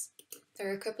mastitis. There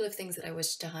are a couple of things that I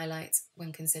wish to highlight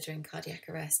when considering cardiac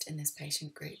arrest in this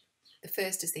patient group. The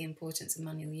first is the importance of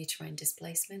manual uterine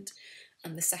displacement,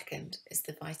 and the second is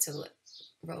the vital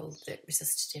role that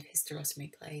resuscitative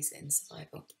hysterotomy plays in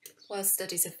survival. While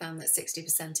studies have found that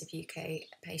 60% of UK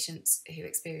patients who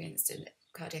experienced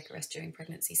cardiac arrest during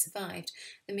pregnancy survived,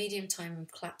 the median time from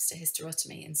collapse to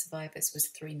hysterotomy in survivors was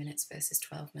 3 minutes versus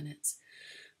 12 minutes.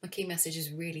 My key message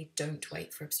is really don't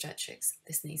wait for obstetrics.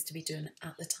 This needs to be done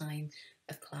at the time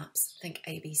of collapse. Think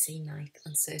ABC knife,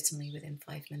 and certainly within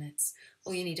 5 minutes.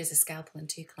 All you need is a scalpel and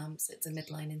 2 clamps. It's a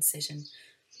midline incision.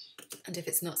 And if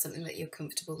it's not something that you're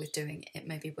comfortable with doing, it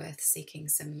may be worth seeking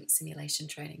some simulation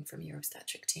training from your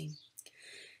obstetric team.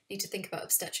 You need to think about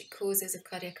obstetric causes of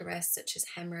cardiac arrest, such as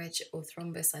hemorrhage or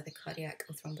thrombus, either cardiac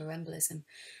or thromboembolism.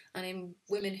 And in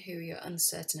women who you're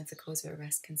uncertain of the cause of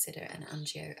arrest, consider an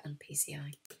angio and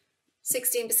PCI.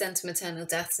 16% of maternal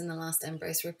deaths in the last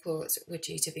Embrace report were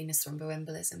due to venous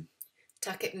thromboembolism.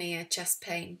 Tachypnea, chest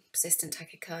pain, persistent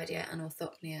tachycardia and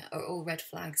orthopnea are all red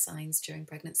flag signs during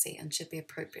pregnancy and should be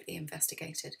appropriately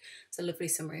investigated. There's a lovely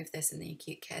summary of this in the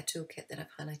acute care toolkit that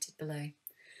I've highlighted below.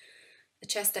 A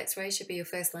chest x-ray should be your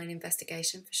first line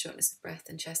investigation for shortness of breath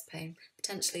and chest pain,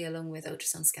 potentially along with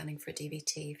ultrasound scanning for a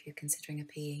DVT if you're considering a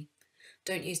PE.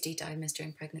 Don't use D-dimers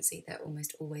during pregnancy, they're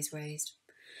almost always raised.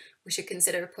 We should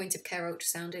consider a point of care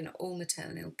ultrasound in all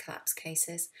maternal collapse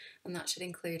cases, and that should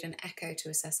include an echo to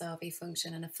assess RV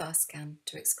function and a fast scan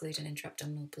to exclude an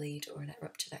intra-abdominal bleed or an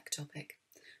ruptured ectopic,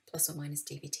 plus or minus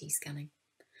DVT scanning.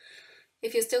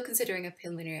 If you're still considering a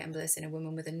pulmonary embolus in a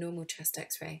woman with a normal chest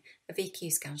x-ray, a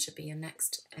VQ scan should be your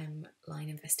next line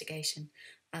investigation,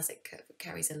 as it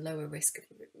carries a lower risk of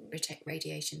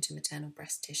radiation to maternal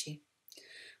breast tissue.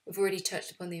 We've already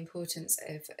touched upon the importance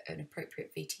of an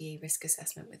appropriate VTE risk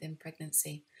assessment within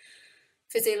pregnancy.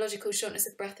 Physiological shortness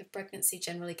of breath of pregnancy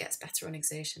generally gets better on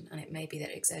exertion, and it may be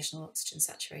that exertional oxygen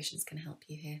saturations can help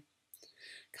you here.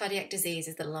 Cardiac disease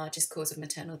is the largest cause of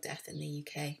maternal death in the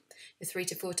UK. You're 3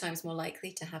 to 4 times more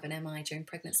likely to have an MI during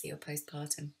pregnancy or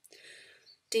postpartum.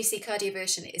 DC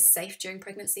cardioversion is safe during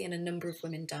pregnancy, and a number of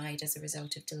women died as a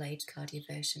result of delayed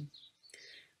cardioversion.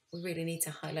 We really need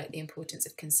to highlight the importance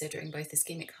of considering both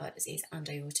ischemic heart disease and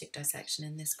aortic dissection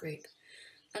in this group,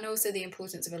 and also the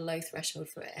importance of a low threshold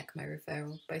for ECMO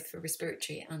referral, both for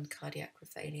respiratory and cardiac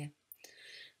failure.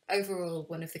 Overall,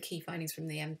 one of the key findings from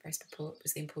the Embrace report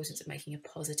was the importance of making a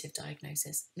positive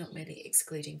diagnosis, not merely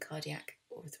excluding cardiac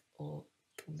or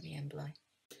pulmonary emboli.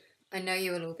 I know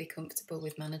you will all be comfortable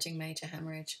with managing major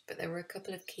hemorrhage, but there were a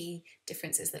couple of key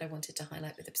differences that I wanted to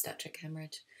highlight with obstetric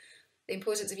hemorrhage. The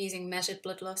importance of using measured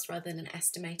blood loss rather than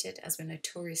estimated, as we're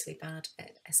notoriously bad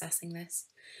at assessing this.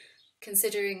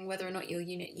 Considering whether or not your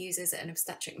unit uses an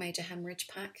obstetric major hemorrhage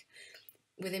pack.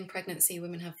 Within pregnancy,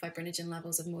 women have fibrinogen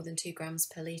levels of more than 2 grams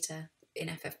per litre. In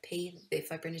FFP, the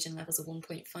fibrinogen levels are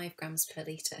 1.5 grams per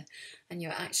litre, and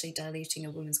you're actually diluting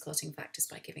a woman's clotting factors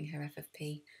by giving her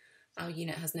FFP. Our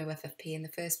unit has no FFP in the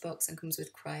first box and comes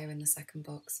with cryo in the second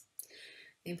box.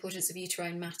 The importance of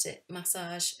uterine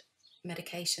massage,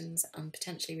 medications, and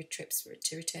potentially trips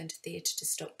to return to theatre to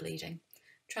stop bleeding.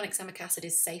 Tranexamic acid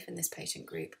is safe in this patient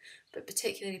group, but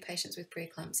particularly patients with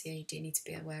preeclampsia, you do need to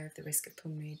be aware of the risk of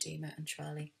pulmonary edema and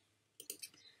trali.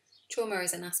 Trauma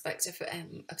is an aspect of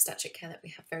obstetric care that we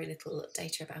have very little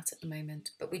data about at the moment,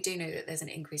 but we do know that there's an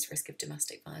increased risk of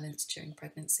domestic violence during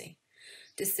pregnancy.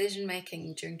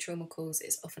 Decision-making during trauma calls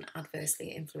is often adversely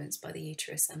influenced by the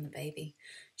uterus and the baby.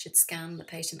 Should scan the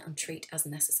patient and treat as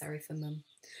necessary for mum.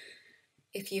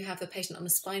 If you have a patient on a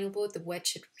spinal board, the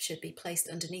wedge should be placed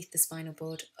underneath the spinal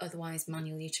board, otherwise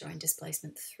manual uterine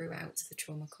displacement throughout the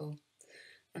trauma call.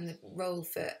 And the role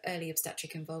for early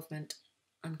obstetric involvement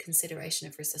and consideration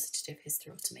of resuscitative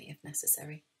hysterotomy if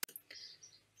necessary.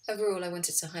 Overall, I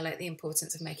wanted to highlight the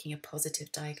importance of making a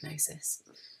positive diagnosis.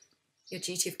 Your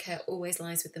duty of care always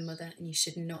lies with the mother, and you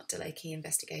should not delay key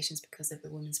investigations because of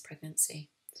the woman's pregnancy.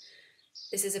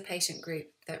 This is a patient group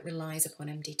that relies upon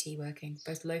MDT working,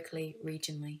 both locally,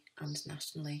 regionally and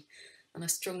nationally, and I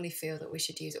strongly feel that we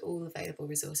should use all available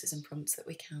resources and prompts that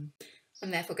we can.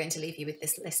 I'm therefore going to leave you with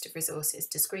this list of resources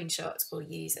to screenshot or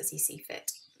use as you see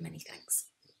fit. Many thanks.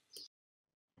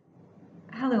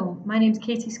 Hello, my name's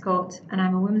Katie Scott and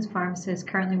I'm a women's pharmacist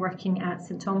currently working at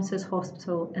St Thomas's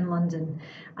Hospital in London,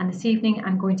 and this evening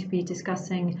I'm going to be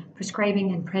discussing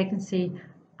prescribing in pregnancy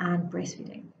and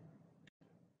breastfeeding.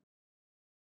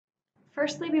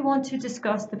 Firstly, we want to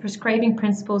discuss the prescribing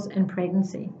principles in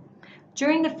pregnancy.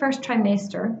 During the first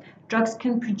trimester, drugs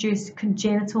can produce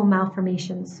congenital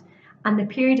malformations, and the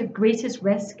period of greatest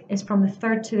risk is from the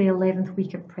 3rd to the 11th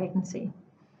week of pregnancy.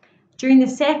 During the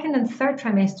 2nd and 3rd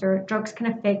trimester, drugs can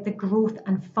affect the growth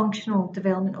and functional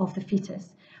development of the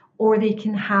fetus, or they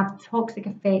can have toxic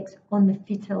effects on the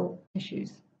fetal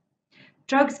tissues.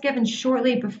 Drugs given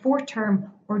shortly before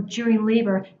term or during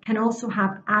labour can also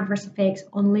have adverse effects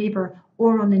on labour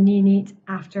or on the neonate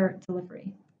after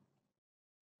delivery.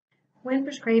 When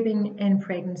prescribing in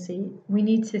pregnancy, we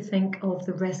need to think of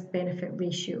the risk-benefit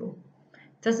ratio.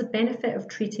 Does the benefit of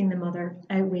treating the mother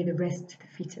outweigh the risk to the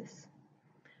fetus?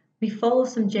 We follow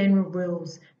some general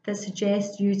rules that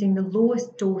suggest using the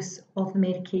lowest dose of the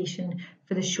medication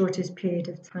for the shortest period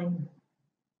of time.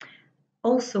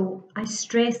 Also, I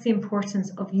stress the importance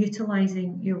of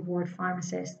utilising your ward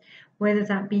pharmacist, whether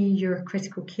that be your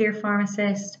critical care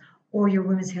pharmacist or your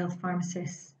women's health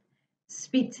pharmacist.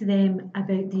 Speak to them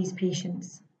about these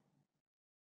patients.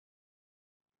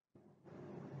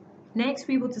 Next,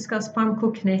 we will discuss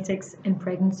pharmacokinetics in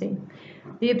pregnancy.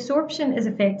 The absorption is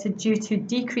affected due to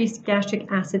decreased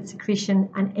gastric acid secretion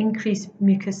and increased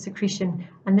mucus secretion,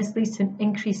 and this leads to an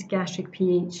increased gastric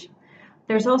pH.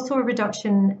 There's also a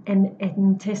reduction in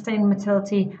intestinal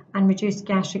motility and reduced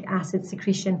gastric acid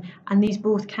secretion, and these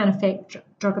both can affect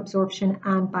drug absorption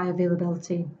and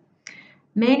bioavailability.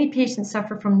 Many patients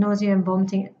suffer from nausea and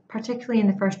vomiting, particularly in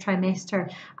the first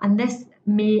trimester, and this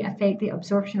may affect the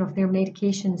absorption of their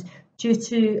medications due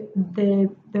to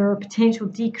their potential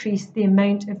decrease the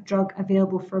amount of drug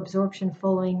available for absorption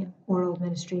following oral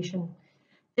administration.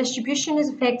 Distribution is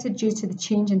affected due to the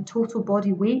change in total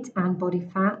body weight and body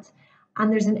fat,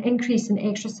 and there's an increase in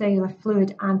extracellular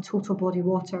fluid and total body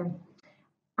water.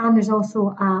 And there's also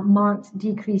a marked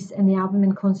decrease in the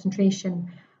albumin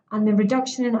concentration. And the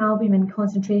reduction in albumin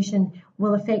concentration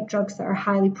will affect drugs that are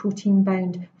highly protein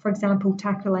bound, for example,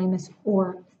 tacrolimus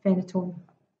or phenytoin.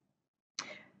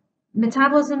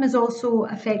 Metabolism is also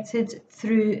affected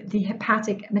through the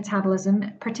hepatic metabolism,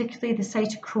 particularly the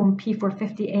cytochrome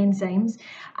P450 enzymes,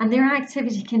 and their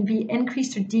activity can be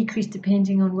increased or decreased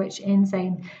depending on which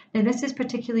enzyme. Now, this is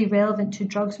particularly relevant to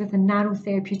drugs with a narrow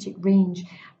therapeutic range,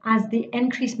 as the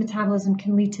increased metabolism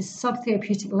can lead to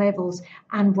subtherapeutic levels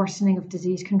and worsening of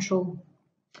disease control.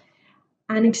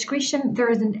 And excretion, there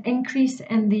is an increase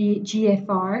in the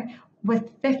GFR,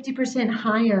 with 50%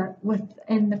 higher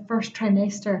within the first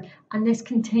trimester, and this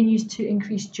continues to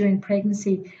increase during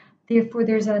pregnancy. Therefore,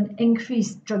 there's an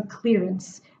increased drug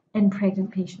clearance in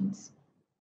pregnant patients.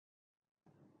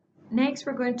 Next,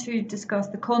 we're going to discuss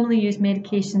the commonly used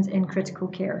medications in critical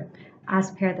care, as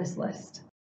per this list.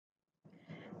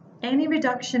 Any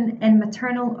reduction in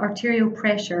maternal arterial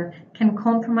pressure can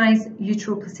compromise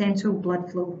uteroplacental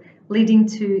blood flow, leading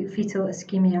to fetal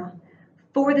ischemia.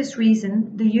 For this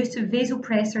reason, the use of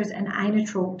vasopressors and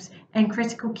inotropes in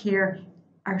critical care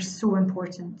are so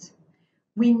important.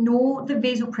 We know the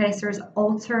vasopressors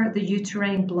alter the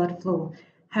uterine blood flow.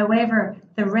 However,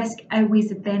 the risk outweighs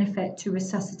the benefit to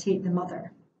resuscitate the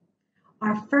mother.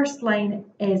 Our first line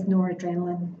is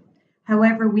noradrenaline.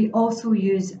 However, we also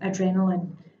use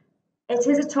adrenaline. It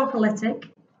is a tocolytic,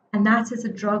 and that is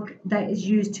a drug that is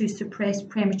used to suppress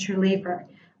premature labour,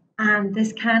 and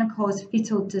this can cause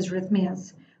fetal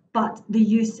dysrhythmias, but the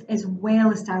use is well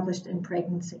established in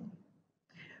pregnancy.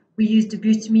 We use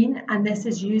dobutamine, and this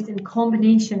is used in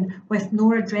combination with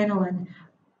noradrenaline,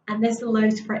 and this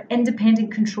allows for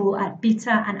independent control at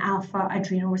beta and alpha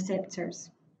adrenal receptors.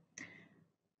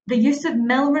 The use of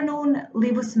milrinone,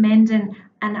 levosimendan,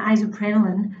 and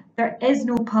isoprenaline, there is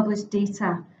no published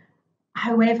data,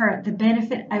 However, the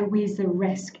benefit outweighs the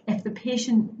risk. If the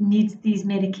patient needs these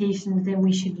medications, then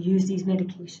we should use these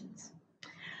medications.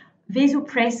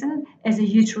 Vasopressin is a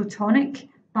uterotonic.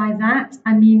 By that,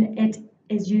 I mean it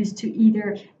is used to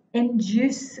either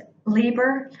induce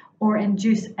labour or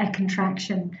induce a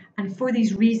contraction. And for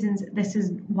these reasons, this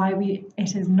is why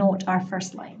it is not our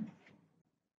first line.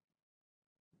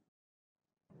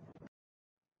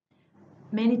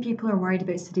 Many people are worried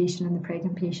about sedation in the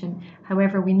pregnant patient.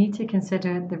 However, we need to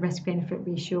consider the risk-benefit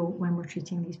ratio when we're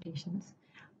treating these patients.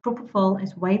 Propofol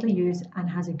is widely used and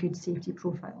has a good safety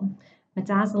profile.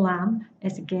 Midazolam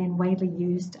is again widely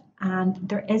used, and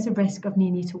there is a risk of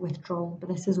neonatal withdrawal, but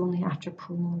this is only after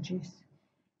prolonged use.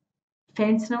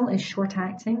 Fentanyl is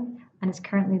short-acting and is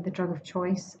currently the drug of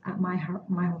choice at my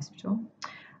hospital.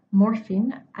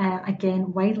 Morphine,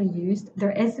 again widely used.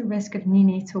 There is a risk of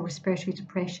neonatal respiratory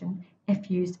depression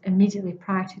if used immediately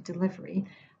prior to delivery.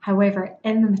 However,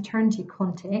 in the maternity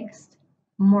context,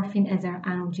 morphine is our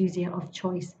analgesia of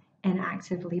choice in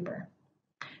active labour.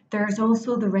 There is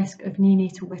also the risk of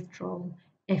neonatal withdrawal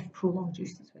if prolonged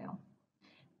use as well.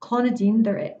 Clonidine,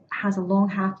 there has a long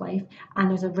half-life and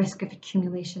there's a risk of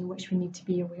accumulation which we need to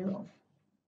be aware of.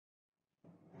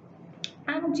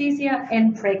 Analgesia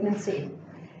in pregnancy.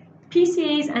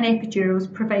 PCAs and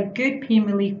epidurals provide good pain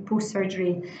relief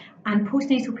post-surgery, and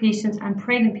postnatal patients and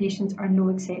pregnant patients are no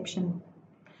exception.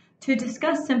 To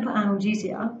discuss simple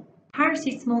analgesia,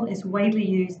 paracetamol is widely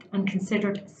used and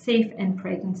considered safe in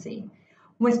pregnancy.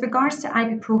 With regards to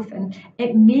ibuprofen,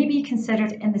 it may be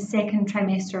considered in the second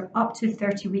trimester up to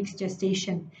 30 weeks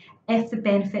gestation if the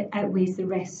benefit outweighs the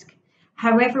risk.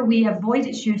 However, we avoid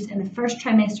its use in the first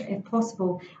trimester if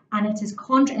possible, and it is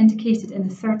contraindicated in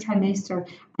the third trimester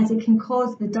as it can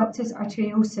cause the ductus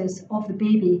arteriosus of the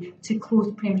baby to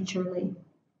close prematurely.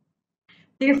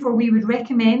 Therefore, we would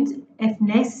recommend, if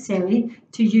necessary,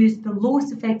 to use the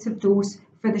lowest effective dose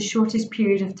for the shortest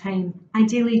period of time,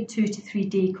 ideally 2 to 3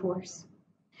 day course.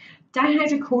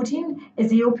 Dihydrocodeine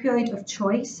is the opioid of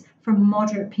choice for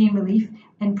moderate pain relief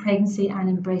in pregnancy and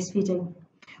in breastfeeding.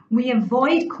 We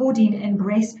avoid codeine in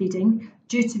breastfeeding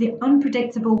due to the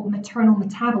unpredictable maternal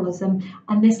metabolism,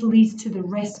 and this leads to the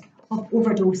risk of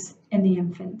overdose in the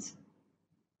infant.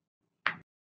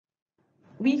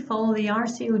 We follow the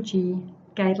RCOG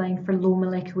guideline for low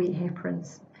molecular weight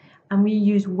heparins, and we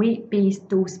use weight-based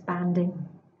dose banding.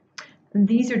 And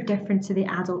these are different to the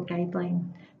adult guideline.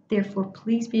 Therefore,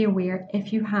 please be aware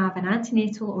if you have an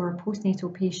antenatal or a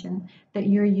postnatal patient that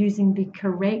you're using the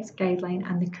correct guideline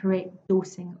and the correct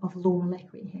dosing of low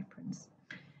molecular weight heparins.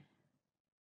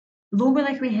 Low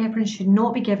molecular weight heparins should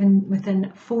not be given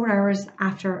within 4 hours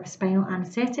after a spinal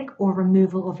anaesthetic or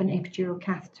removal of an epidural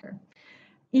catheter.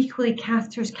 Equally,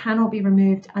 catheters cannot be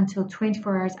removed until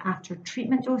 24 hours after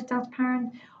treatment dose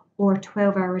dalteparin or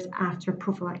 12 hours after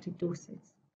prophylactic doses.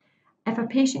 If a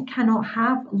patient cannot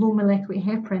have low molecular weight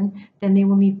heparin, then they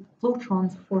will need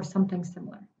Flotrons or something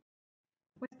similar.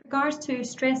 With regards to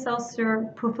stress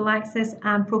ulcer prophylaxis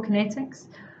and prokinetics,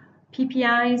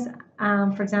 PPIs,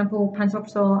 for example,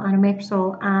 pantoprazole and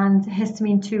omeprazole, and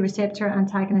histamine 2 receptor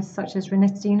antagonists such as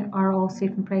ranitidine are all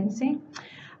safe in pregnancy.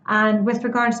 And with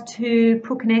regards to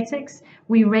prokinetics,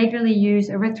 we regularly use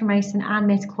erythromycin and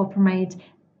metoclopramide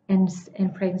in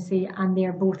pregnancy, and they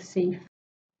are both safe.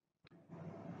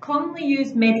 Commonly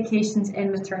used medications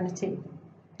in maternity.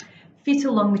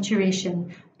 Fetal lung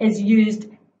maturation is used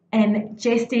in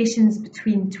gestations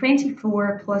between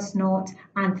 24 plus 0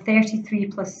 and 33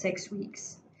 plus 6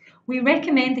 weeks. We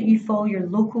recommend that you follow your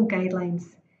local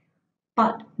guidelines,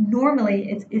 but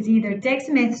normally it is either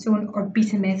dexamethasone or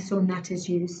betamethasone that is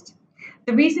used.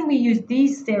 The reason we use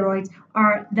these steroids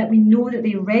are that we know that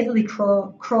they readily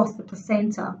cross the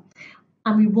placenta,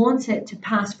 and we want it to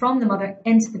pass from the mother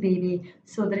into the baby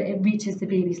so that it reaches the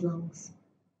baby's lungs.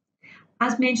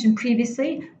 As mentioned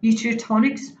previously,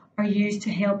 uterotonics are used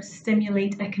to help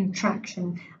stimulate a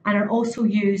contraction and are also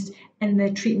used in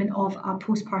the treatment of a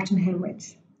postpartum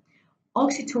hemorrhage.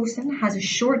 Oxytocin has a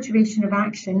short duration of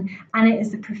action and it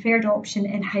is the preferred option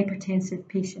in hypertensive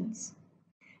patients.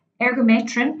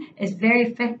 Ergometrin is very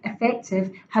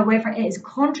effective, however it is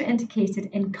contraindicated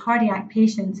in cardiac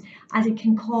patients as it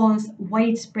can cause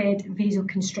widespread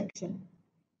vasoconstriction.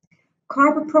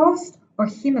 Carbaprost or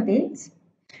Hemabate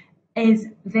is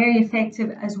very effective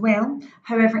as well,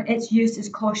 however it's used as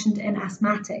cautioned in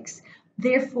asthmatics.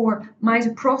 Therefore,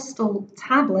 misoprostol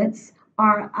tablets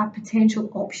are a potential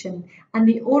option, and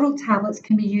the oral tablets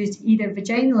can be used either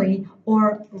vaginally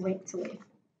or rectally.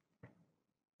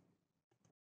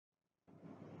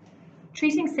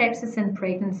 Treating sepsis in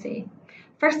pregnancy.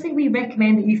 Firstly, we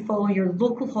recommend that you follow your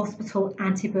local hospital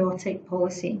antibiotic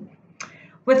policy.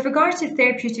 With regard to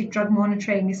therapeutic drug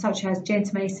monitoring such as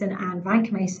gentamicin and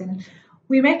vancomycin,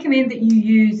 we recommend that you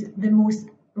use the most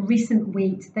recent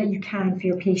weight that you can for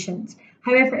your patient.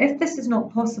 However, if this is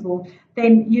not possible,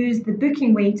 then use the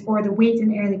booking weight or the weight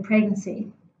in early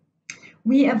pregnancy.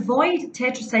 We avoid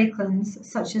tetracyclines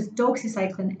such as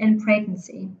doxycycline in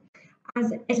pregnancy,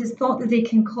 as it is thought that they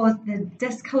can cause the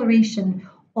discoloration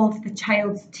of the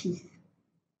child's teeth.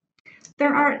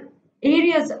 There are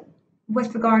areas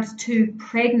with regards to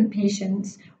pregnant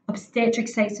patients, obstetric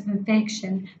sites of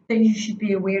infection that you should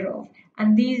be aware of,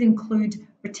 and these include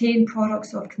retained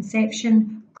products of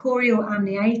conception,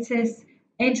 chorioamnionitis,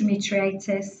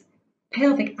 endometritis,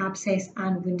 pelvic abscess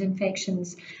and wound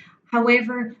infections.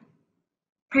 However,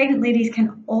 pregnant ladies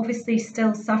can obviously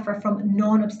still suffer from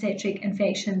non-obstetric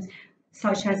infections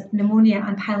such as pneumonia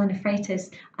and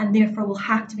pyelonephritis, and therefore will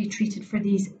have to be treated for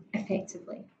these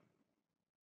effectively.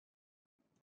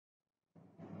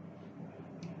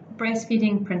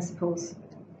 Breastfeeding principles.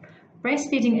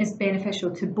 Breastfeeding is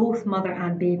beneficial to both mother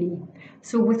and baby,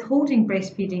 so withholding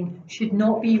breastfeeding should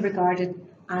not be regarded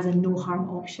as a no-harm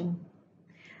option.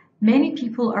 Many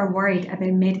people are worried about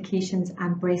medications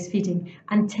and breastfeeding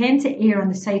and tend to err on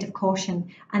the side of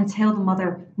caution and tell the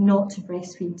mother not to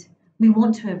breastfeed. We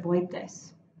want to avoid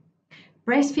this.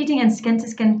 Breastfeeding and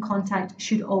skin-to-skin contact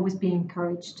should always be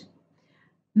encouraged.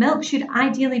 Milk should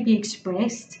ideally be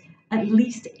expressed at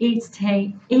least 8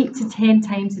 to 10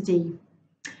 times a day.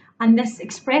 And this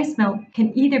expressed milk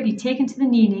can either be taken to the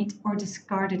neonate or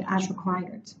discarded as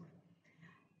required.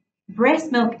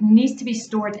 Breast milk needs to be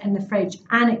stored in the fridge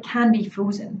and it can be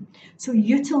frozen. So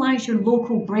utilise your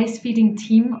local breastfeeding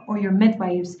team or your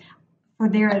midwives for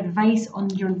their advice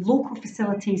on your local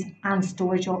facilities and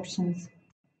storage options.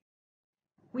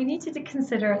 We need to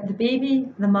consider the baby,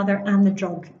 the mother and the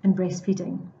drug in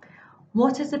breastfeeding.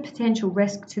 What is the potential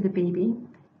risk to the baby?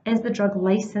 Is the drug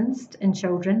licensed in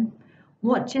children?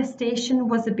 What gestation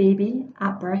was the baby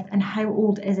at birth and how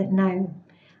old is it now?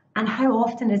 And how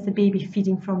often is the baby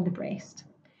feeding from the breast?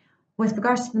 With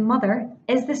regards to the mother,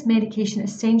 is this medication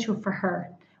essential for her?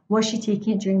 Was she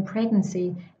taking it during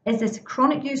pregnancy? Is this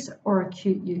chronic use or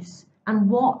acute use? And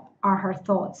what are her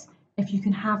thoughts? If you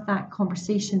can have that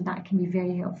conversation, that can be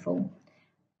very helpful.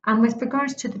 And with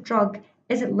regards to the drug,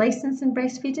 is it licensed in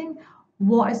breastfeeding?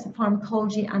 What is the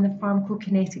pharmacology and the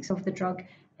pharmacokinetics of the drug?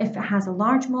 If it has a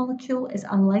large molecule, it's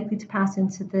unlikely to pass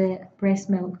into the breast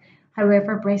milk.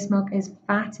 However, breast milk is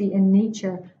fatty in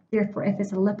nature. Therefore, if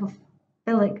it's a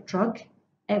lipophilic drug,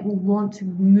 it will want to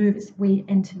move its way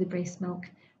into the breast milk.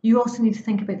 You also need to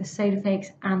think about the side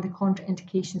effects and the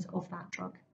contraindications of that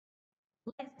drug.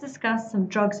 Let's discuss some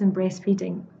drugs in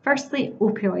breastfeeding. Firstly,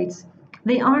 opioids.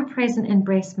 They are present in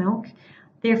breast milk.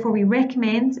 Therefore, we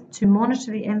recommend to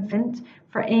monitor the infant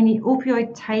for any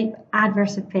opioid type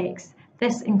adverse effects.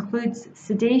 This includes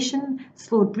sedation,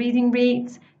 slowed breathing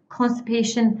rates,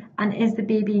 constipation, and is the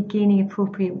baby gaining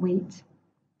appropriate weight.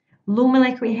 Low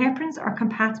molecular weight heparins are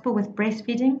compatible with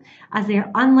breastfeeding as they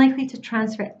are unlikely to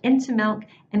transfer into milk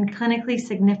in clinically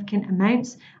significant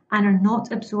amounts and are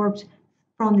not absorbed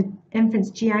from the infant's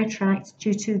GI tract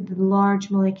due to the large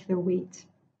molecular weight.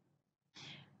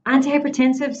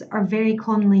 Antihypertensives are very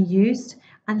commonly used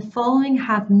and the following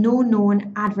have no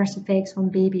known adverse effects on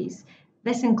babies.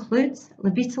 This includes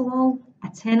labetalol,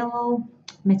 atenolol,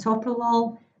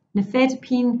 metoprolol,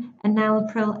 nifedipine,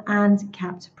 enalapril and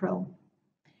captopril.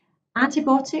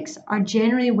 Antibiotics are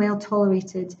generally well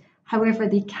tolerated, however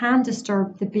they can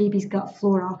disturb the baby's gut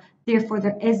flora, therefore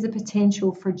there is the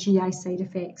potential for GI side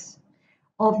effects.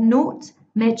 Of note,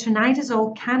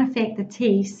 metronidazole can affect the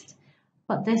taste,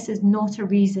 but this is not a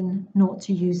reason not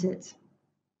to use it.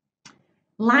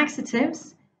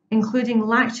 Laxatives, including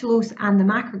lactulose and the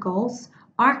macrogols,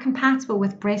 are compatible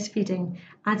with breastfeeding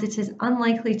as it is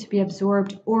unlikely to be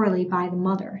absorbed orally by the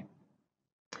mother.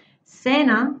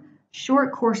 Senna,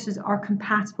 short courses are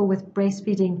compatible with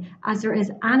breastfeeding as there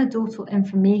is anecdotal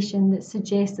information that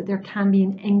suggests that there can be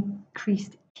an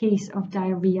increased case of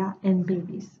diarrhea in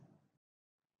babies.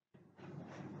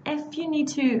 If you need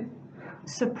to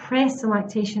suppress the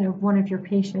lactation of one of your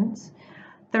patients,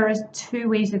 there is two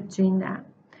ways of doing that.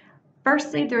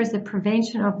 Firstly, there is the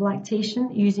prevention of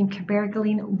lactation using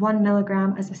cabergoline 1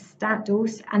 mg as a stat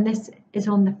dose, and this is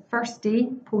on the first day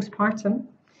postpartum.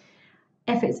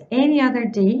 If it's any other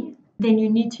day, then you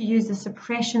need to use the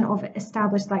suppression of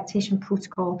established lactation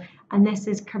protocol, and this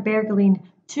is cabergoline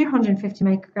 250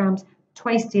 micrograms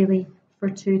twice daily for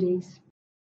 2 days.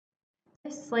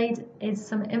 This slide is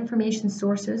some information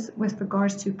sources with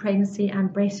regards to pregnancy and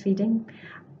breastfeeding,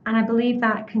 and I believe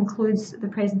that concludes the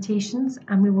presentations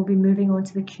and we will be moving on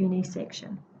to the Q&A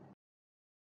section.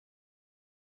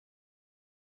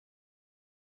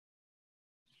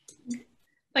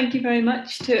 Thank you very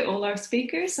much to all our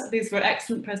speakers. These were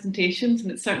excellent presentations,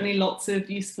 and it's certainly lots of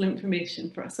useful information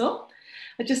for us all.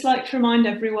 I'd just like to remind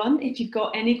everyone, if you've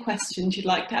got any questions you'd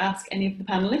like to ask any of the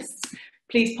panellists,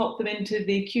 please pop them into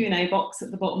the Q&A box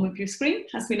at the bottom of your screen,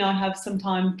 as we now have some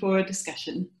time for a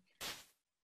discussion.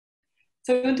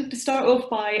 So I wanted to start off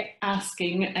by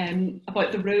asking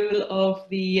about the role of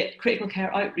the critical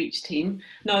care outreach team,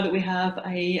 now that we have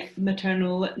a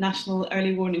maternal national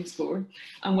early warning score,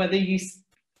 and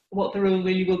what the role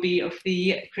really will be of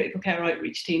the critical care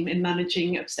outreach team in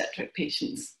managing obstetric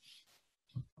patients.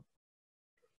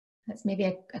 That's maybe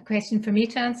a question for me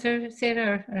to answer,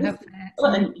 Sarah, or have.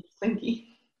 Thank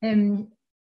you.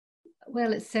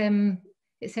 Well, it's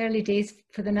early days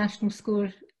for the national score.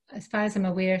 As far as I'm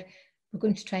aware, we're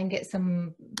going to try and get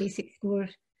some basic score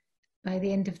by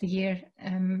the end of the year.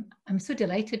 I'm so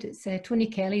delighted. It's Tony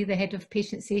Kelly, the head of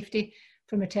patient safety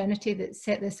for maternity, that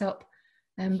set this up.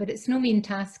 But it's no mean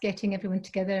task getting everyone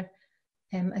together.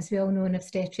 As we all know in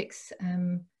obstetrics,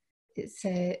 it's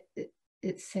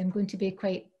going to be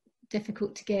quite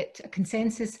difficult to get a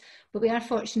consensus, but we are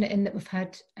fortunate in that we've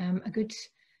had a good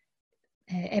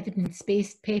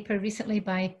evidence-based paper recently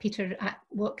by Peter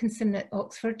Watkinson at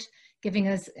Oxford, giving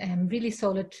us really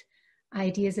solid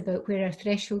ideas about where our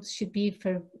thresholds should be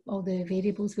for all the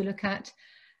variables we look at.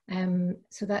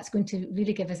 So that's going to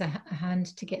really give us a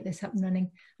hand to get this up and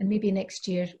running, and maybe next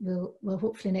year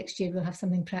hopefully next year we'll have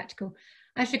something practical.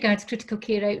 As regards critical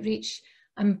care outreach,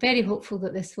 I'm very hopeful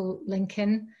that this will link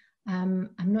in. I'm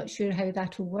not sure how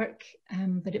that will work,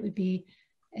 but it would be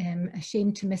a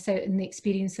shame to miss out on the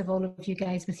experience of all of you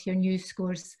guys with your new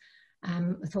scores,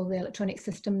 with all the electronic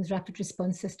systems, rapid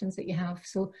response systems that you have.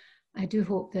 So I do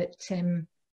hope that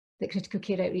that critical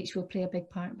care outreach will play a big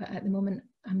part, but at the moment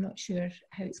I'm not sure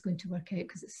how it's going to work out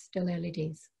because it's still early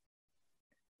days.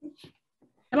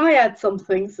 Can I add some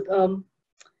things?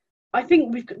 I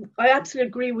think I absolutely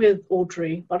agree with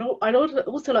Audrey, but I'd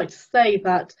also like to say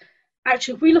that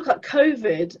actually, if we look at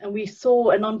COVID and we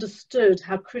saw and understood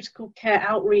how critical care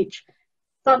outreach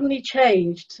suddenly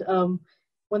changed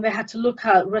when they had to look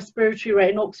at respiratory rate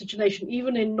and oxygenation,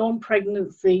 even in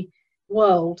non-pregnancy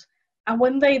world, and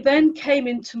when they then came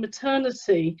into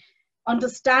maternity,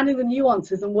 understanding the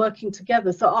nuances and working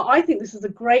together. So I think this is a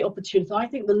great opportunity. I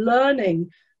think the learning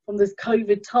from this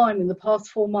COVID time in the past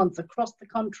 4 months across the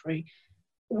country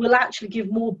will actually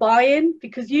give more buy-in,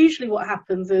 because usually what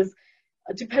happens is,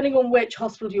 depending on which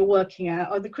hospital you're working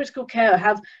at, either critical care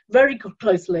have very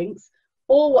close links,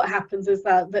 or what happens is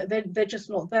that they're just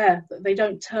not there. They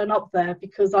don't turn up there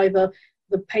because either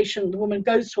the woman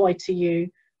goes to ITU,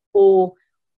 or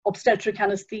obstetric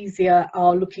anaesthesia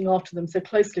are looking after them so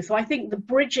closely. So I think the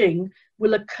bridging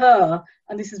will occur,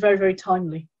 and this is very, very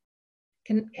timely.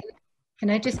 Can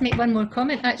I just make one more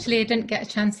comment? Actually, I didn't get a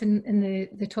chance in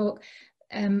the talk.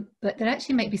 But there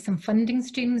actually might be some funding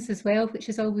streams as well, which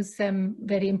is always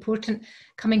very important,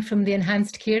 coming from the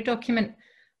enhanced care document.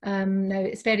 Now,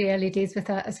 it's very early days with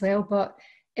that as well, but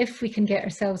if we can get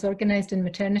ourselves organised in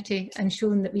maternity and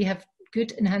shown that we have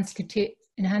good enhanced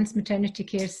maternity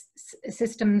care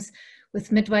systems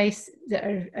with midwives that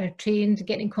are trained,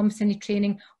 getting competency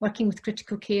training, working with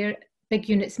critical care. Big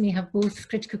units may have both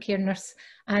critical care nurse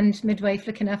and midwife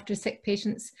looking after sick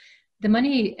patients. The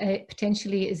money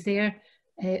potentially is there,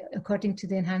 according to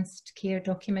the enhanced care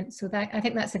document. So I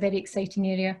think that's a very exciting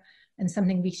area and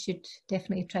something we should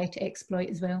definitely try to exploit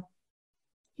as well.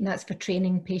 And that's for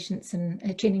training patients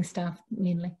and training staff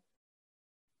mainly.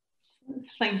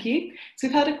 Thank you. So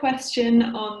we've had a question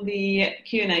on the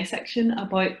Q&A section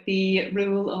about the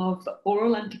role of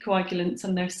oral anticoagulants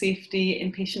and their safety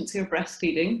in patients who are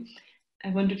breastfeeding. I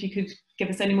wonder if you could give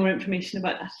us any more information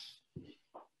about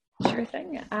that. Sure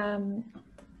thing.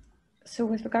 So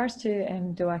with regards to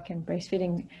DOAC and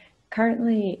breastfeeding,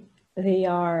 currently we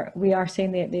are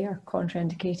saying that they are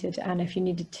contraindicated, and if you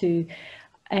needed to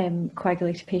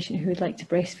coagulate a patient who would like to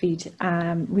breastfeed,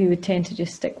 we would tend to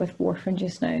just stick with warfarin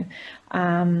just now.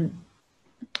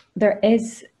 There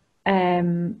is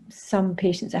some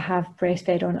patients that have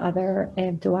breastfed on other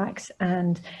DOACs,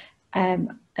 and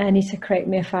Anita, correct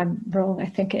me if I'm wrong, I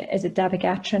think it is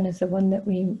dabigatran is the one that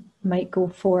we might go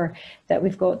for, that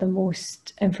we've got the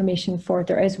most information for.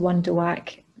 There is one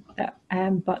DOAC,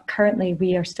 but currently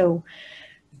we are still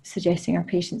suggesting our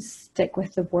patients stick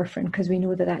with the warfarin because we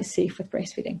know that that is safe with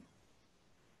breastfeeding.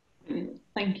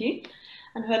 Thank you.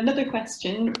 And I've had another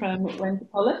question from Wendy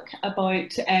Pollock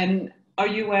about, are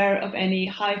you aware of any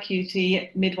high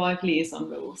acuity midwife liaison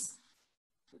roles?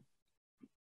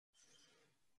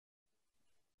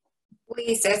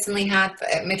 We certainly have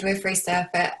midwifery staff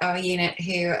at our unit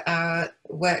who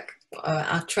work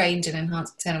are trained in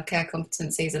enhanced maternal care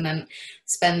competencies and then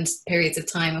spend periods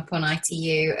of time upon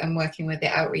ITU and working with the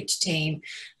outreach team.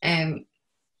 In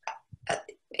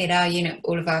our unit,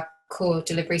 all of our core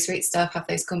delivery suite staff have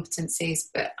those competencies,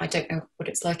 but I don't know what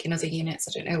it's like in other units.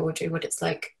 I don't know, Audrey, what it's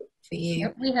like for you.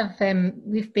 Yep, we have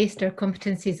we've based our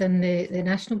competencies on the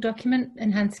national document,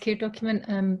 enhanced care document,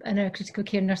 and our critical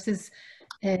care nurses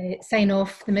sign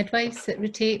off the midwives that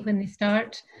rotate when they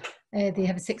start. They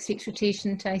have a 6 weeks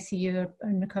rotation to ICU or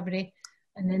recovery,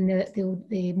 and then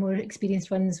the more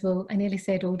experienced ones will, I nearly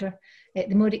said older,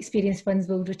 the more experienced ones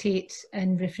will rotate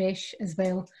and refresh as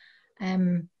well.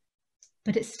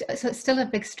 But it's still a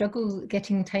big struggle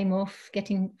getting time off,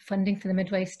 getting funding for the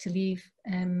midwives to leave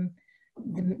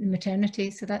the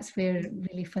maternity. So that's where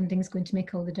really funding is going to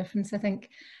make all the difference, I think.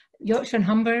 Yorkshire and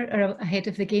Humber are ahead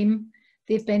of the game.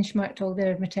 They've benchmarked all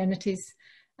their maternities,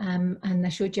 and I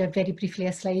showed you very briefly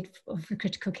a slide of the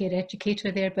critical care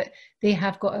educator there, but they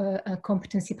have got a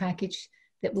competency package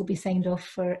that will be signed off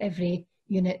for every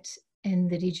unit in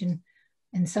the region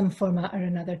in some format or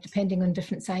another, depending on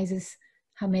different sizes,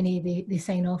 how many they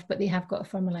sign off, but they have got a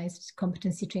formalised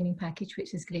competency training package,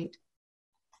 which is great.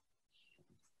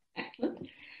 Excellent.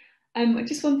 I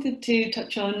just wanted to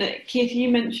touch on, Katie, you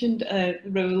mentioned the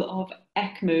role of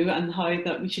ECMO and how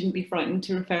that we shouldn't be frightened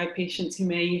to refer patients who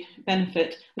may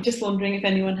benefit. I'm just wondering if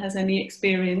anyone has any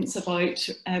experience about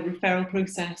a referral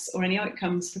process or any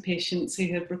outcomes for patients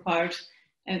who have required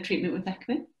treatment with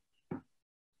ECMO.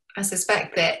 I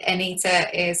suspect that Anita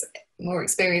is more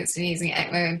experienced in using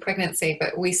ECMO in pregnancy,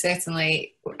 but we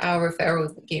certainly, our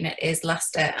referral unit is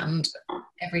Leicester, and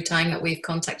every time that we've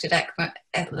contacted ECMO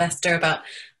at Leicester about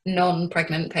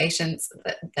non-pregnant patients,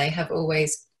 that they have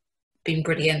always been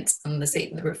brilliant, and the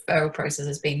referral process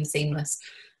has been seamless,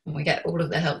 and we get all of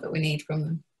the help that we need from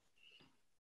them.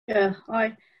 Yeah,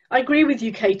 I agree with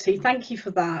you, Katie. Thank you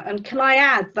for that. And can I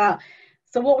add that,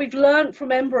 so what we've learned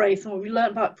from Embrace and what we've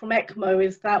learned about from ECMO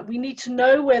is that we need to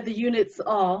know where the units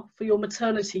are for your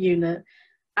maternity unit,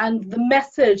 and the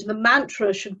message, the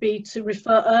mantra should be to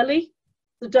refer early.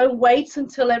 So don't wait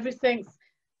until everything's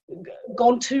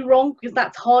gone too wrong, because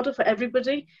that's harder for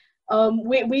everybody.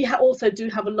 We also do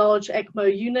have a large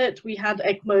ECMO unit. We had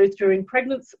ECMO during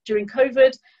pregnancy, during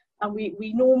COVID, and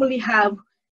we normally have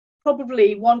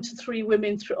probably 1 to 3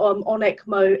 women on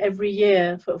ECMO every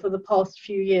year for the past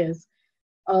few years.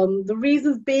 The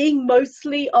reasons being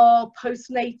mostly are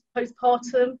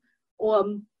postpartum,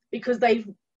 or because they've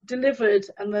delivered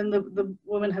and then the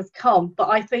woman has come. But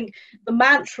I think the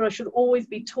mantra should always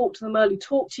be talk to them early,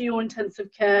 talk to your intensive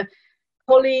care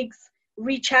colleagues,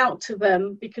 reach out to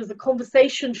them, because the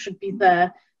conversation should be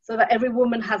there so that every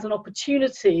woman has an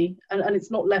opportunity and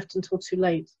it's not left until too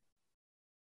late.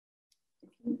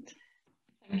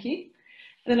 Thank you.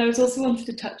 And then I was also wanted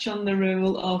to touch on the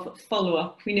role of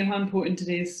follow-up. We know how important it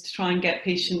is to try and get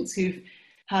patients who've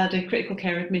had a critical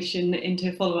care admission into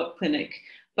a follow-up clinic,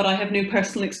 but I have no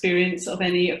personal experience of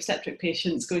any obstetric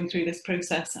patients going through this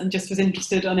process, and just was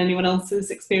interested on anyone else's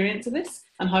experience of this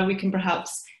and how we can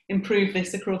perhaps improve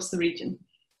this across the region.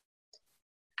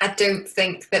 I don't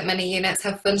think that many units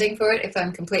have funding for it, if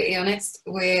I'm completely honest.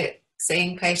 We're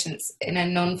seeing patients in a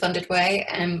non-funded way,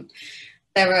 and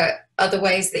there are other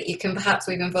ways that you can, perhaps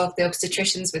we've involved the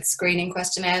obstetricians with screening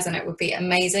questionnaires, and it would be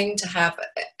amazing to have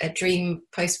a dream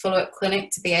post-follow-up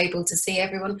clinic to be able to see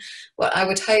everyone. What I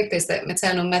would hope is that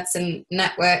maternal medicine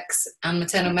networks and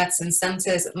maternal medicine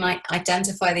centres might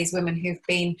identify these women who've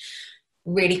been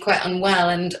really quite unwell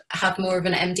and have more of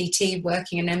an MDT,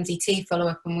 working an MDT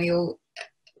follow-up, and we all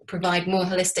provide more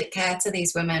holistic care to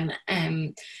these women.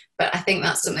 But I think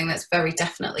that's something that's very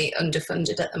definitely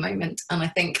underfunded at the moment. And I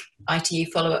think ITU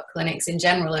follow-up clinics in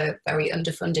general are very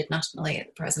underfunded nationally at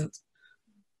the present.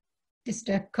 Just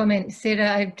a comment, Sarah,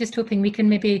 I'm just hoping we can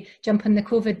maybe jump on the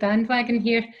COVID bandwagon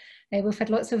here. We've had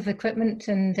lots of equipment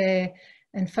and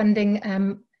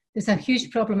funding. There's a huge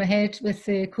problem ahead with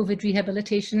the COVID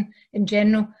rehabilitation in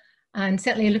general, and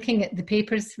certainly looking at the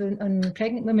papers on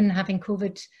pregnant women having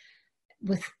COVID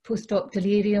with post-op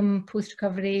delirium,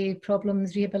 post-recovery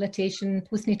problems, rehabilitation,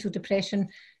 postnatal depression.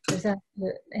 There's a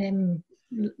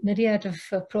myriad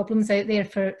of problems out there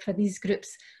for these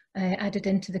groups added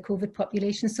into the COVID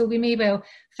population. So we may well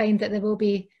find that there will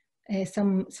be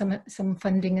some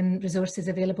funding and resources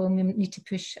available, and we need to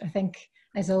push, I think,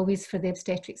 as always, for the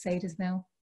obstetric side as well.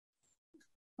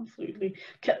 Absolutely.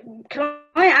 Can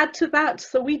I add to that?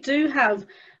 So we do have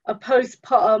a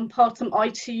postpartum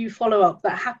ITU follow-up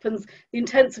that happens, the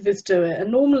intensivists do it,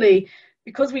 and normally,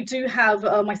 because we do have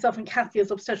myself and Kathy as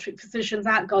obstetric physicians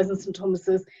at Guy's and St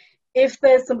Thomas's, if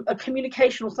there's a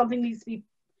communication or something needs to be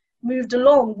moved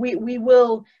along, we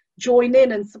will join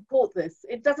in and support this.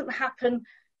 It doesn't happen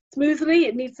smoothly,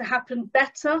 it needs to happen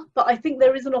better, but I think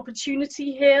there is an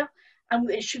opportunity here, and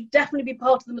it should definitely be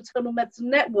part of the maternal medicine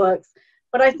networks.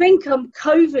 But I think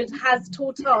COVID has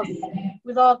taught us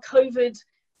with our COVID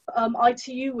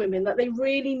ITU women that they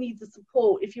really need the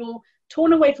support. If you're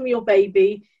torn away from your baby,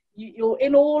 you're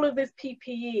in all of this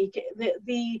PPE,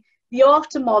 the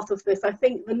aftermath of this, I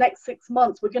think the next 6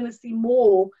 months we're going to see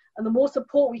more, and the more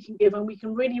support we can give and we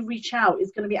can really reach out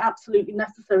is going to be absolutely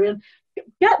necessary. And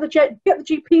get the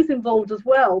GPs involved as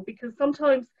well, because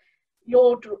sometimes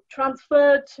you're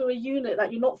transferred to a unit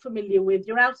that you're not familiar with,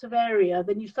 you're out of area,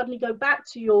 then you suddenly go back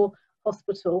to your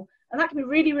hospital, and that can be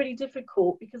really, really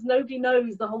difficult because nobody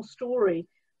knows the whole story.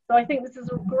 So I think this is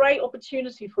a great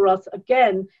opportunity for us,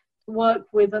 again, to work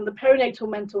with the perinatal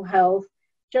mental health,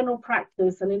 general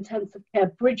practice and intensive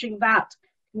care, bridging that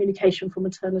communication for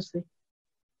maternity.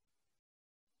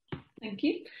 Thank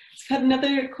you. So I've had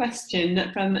another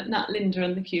question from Nat Linder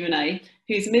on the Q&A,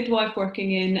 who's a midwife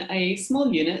working in a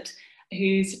small unit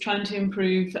who's trying to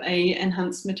improve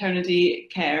enhanced maternity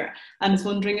care and is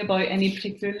wondering about any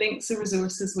particular links or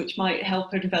resources which might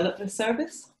help her develop this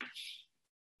service.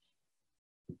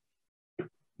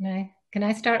 Can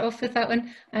I start off with that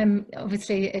one?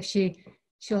 Obviously, if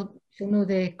she'll know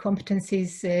the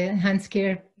competencies enhanced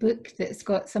care book that's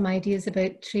got some ideas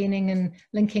about training and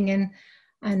linking in,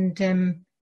 and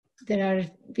there are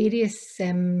various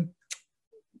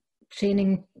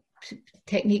training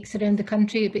techniques around the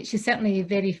country, but she's certainly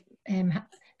very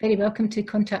welcome to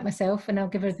contact myself, and I'll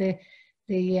give her the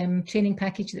training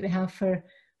package that we have for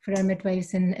our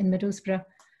midwives in Middlesbrough,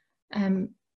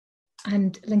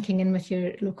 and linking in with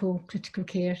your local critical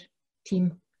care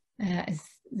team is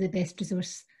the best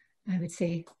resource, I would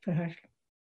say, for her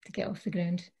to get off the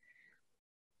ground.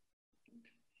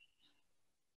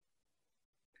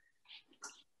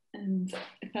 And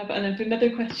I have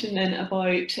another question then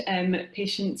about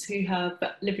patients who have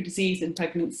liver disease in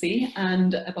pregnancy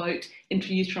and about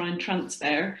intrauterine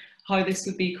transfer, how this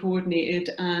would be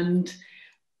coordinated, and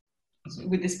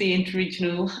would this be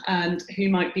interregional, and who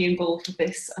might be involved with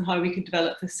this, and how we could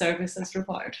develop this service as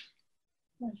required.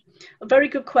 A very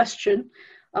good question.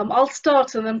 I'll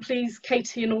start, and then please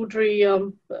Katie and Audrey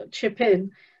chip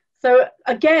in. So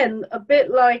again, a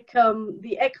bit like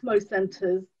the ECMO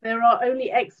centres, there are only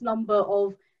X number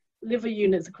of liver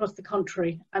units across the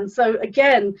country. And so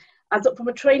again, from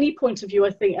a trainee point of view, I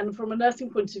think, and from a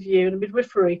nursing point of view and a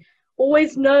midwifery,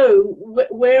 always know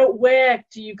where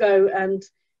do you go, and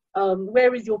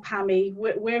where is your PAMI,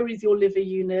 where is your liver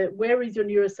unit, where is your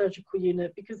neurosurgical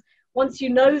unit, because once you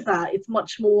know that, it's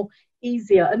much more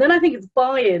easier. And then I think it's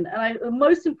buy-in, and the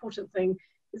most important thing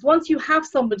is once you have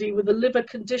somebody with a liver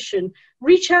condition,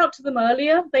 reach out to them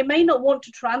earlier. They may not want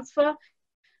to transfer,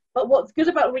 but what's good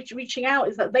about reaching out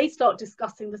is that they start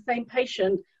discussing the same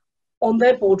patient on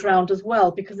their board round as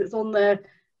well, because it's on their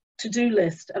to-do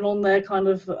list and on their kind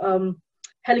of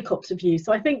helicopter view.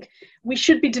 So I think we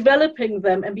should be developing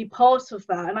them and be part of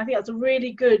that. And I think that's a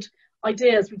really good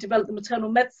idea as we develop the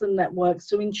maternal medicine networks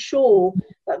to ensure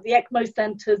that the ECMO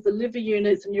centres, the liver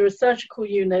units and neurosurgical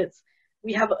units,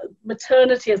 we have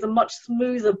maternity as a much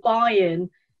smoother buy-in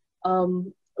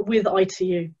with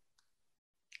ITU.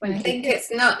 I think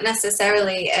it's not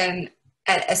necessarily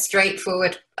a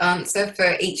straightforward answer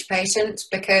for each patient,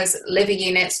 because liver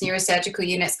units, neurosurgical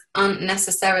units aren't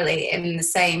necessarily in the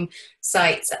same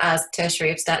sites as tertiary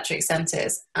obstetric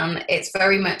centres. It's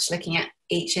very much looking at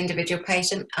each individual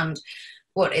patient and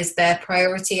what is their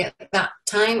priority at that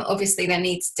time. Obviously, there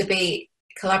needs to be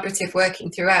collaborative working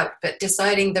throughout, but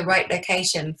deciding the right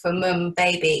location for mum,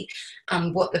 baby,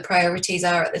 and what the priorities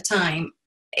are at the time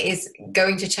is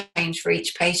going to change for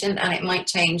each patient, and it might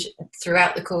change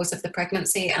throughout the course of the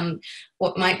pregnancy, and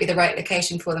what might be the right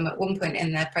location for them at one point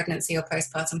in their pregnancy or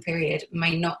postpartum period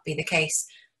may not be the case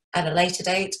at a later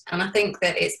date. And I think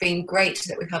that it's been great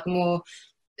that we've had more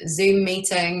Zoom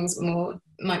meetings, more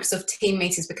Microsoft Team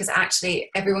meetings, because actually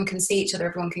everyone can see each other,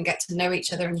 everyone can get to know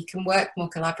each other, and you can work more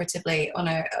collaboratively on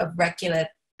a regular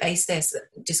basis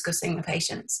discussing the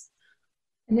patients.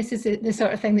 And this is the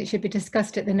sort of thing that should be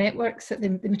discussed at the networks, at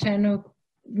the maternal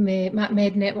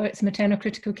med networks, maternal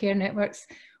critical care networks.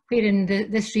 Where in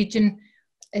this region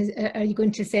are you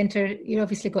going to centre? You've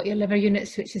obviously got your liver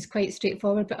units, which is quite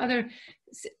straightforward, but other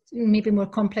maybe more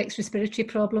complex respiratory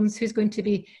problems, who's going to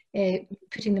be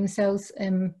putting themselves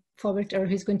forward, or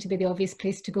who's going to be the obvious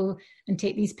place to go and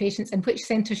take these patients, and which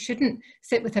centre shouldn't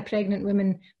sit with a pregnant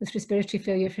woman with respiratory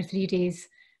failure for 3 days.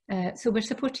 So we're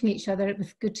supporting each other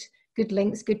with good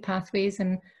links, good pathways,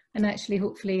 and and actually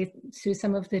hopefully through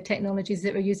some of the technologies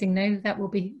that we're using now, that will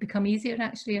become easier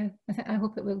actually. I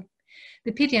hope it will.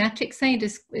 The paediatric side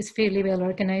is fairly well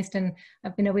organised, and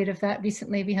I've been aware of that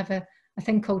recently. We have a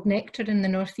thing called Nectar in the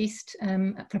northeast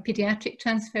for paediatric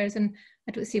transfers, and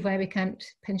I don't see why we can't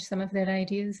pinch some of their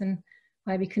ideas and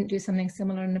why we couldn't do something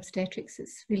similar in obstetrics.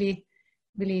 It's really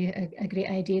a great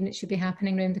idea, and it should be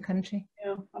happening around the country.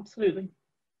 Yeah, absolutely.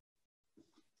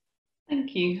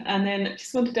 Thank you. And then I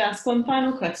just wanted to ask one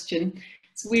final question.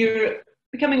 So we're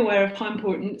becoming aware of how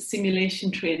important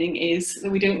simulation training is, that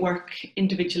we don't work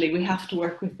individually, we have to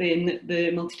work within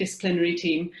the multidisciplinary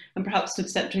team, and perhaps in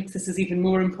obstetrics this is even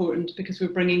more important because we're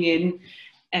bringing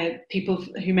in people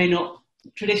who may not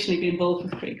traditionally be involved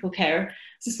with critical care.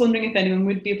 Just wondering if anyone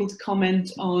would be able to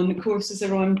comment on courses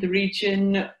around the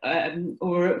region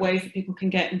or ways that people can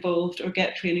get involved or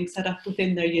get training set up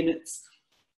within their units.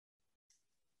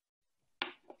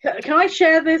 Can I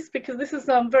share this? Because this is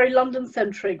very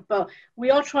London-centric, but we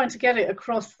are trying to get it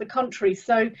across the country.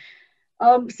 So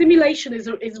simulation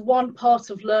is one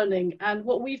part of learning, and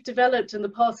what we've developed in the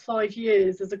past 5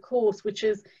 years is a course which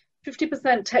is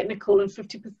 50% technical and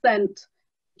 50%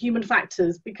 human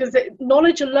factors, because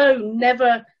knowledge alone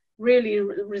never really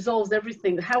resolves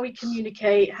everything. How we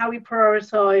communicate, how we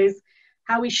prioritise,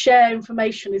 how we share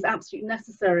information is absolutely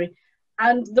necessary.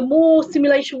 And the more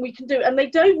simulation we can do, and they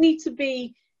don't need to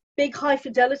be big high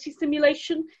fidelity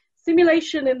simulation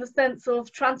in the sense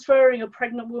of transferring a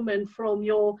pregnant woman from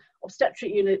your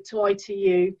obstetric unit to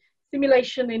ITU,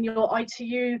 simulation in your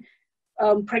ITU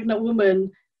pregnant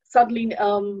woman suddenly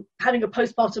having a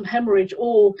postpartum hemorrhage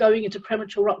or going into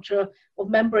premature rupture of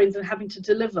membranes and having to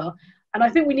deliver. And I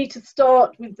think we need to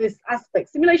start with this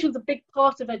aspect. Simulation is a big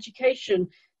part of education.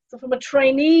 So from a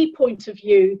trainee point of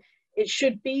view, it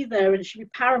should be there and it should be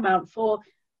paramount for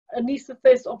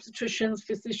anaesthetists, obstetricians,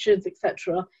 physicians,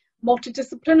 etc.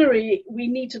 Multidisciplinary, we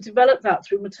need to develop that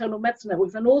through maternal medicine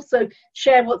networks and also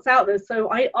share what's out there. So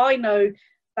I know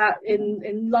that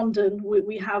in London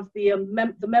we have the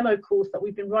memo course that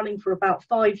we've been running for about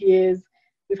 5 years.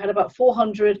 We've had about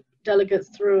 400 delegates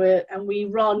through it, and we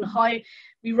run high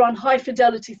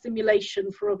fidelity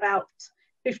simulation for about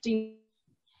 15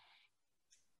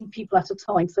 people at a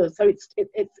time. So it's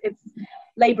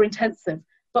labour intensive.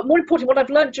 But more importantly, what I've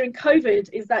learned during COVID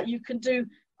is that you can do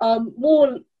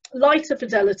more lighter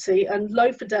fidelity and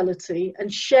low fidelity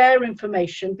and share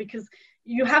information, because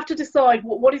you have to decide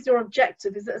what is your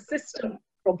objective. Is it a system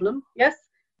problem? Yes,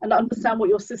 and understand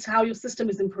how your system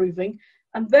is improving,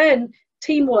 and then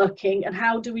team working and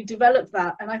how do we develop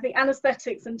that. And I think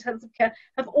anaesthetics and intensive care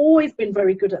have always been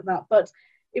very good at that. But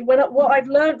what I've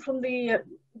learned from the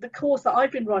course that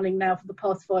I've been running now for the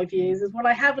past 5 years is when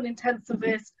I have an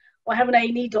intensivist or I have an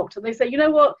A&E doctor, they say, you know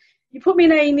what, you put me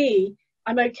in A&E,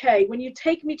 I'm okay. When you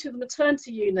take me to the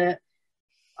maternity unit,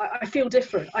 I feel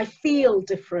different. I feel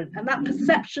different. And that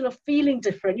perception of feeling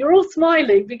different, you're all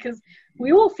smiling because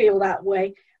we all feel that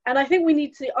way. And I think we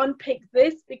need to unpick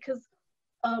this because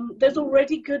there's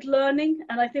already good learning,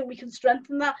 and I think we can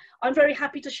strengthen that. I'm very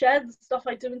happy to share the stuff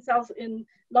I do in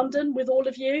London with all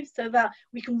of you so that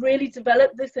we can really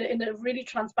develop this in a really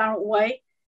transparent way.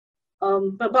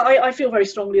 But I feel very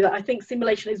strongly that I think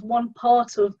simulation is one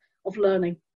part of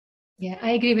learning. Yeah,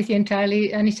 I agree with you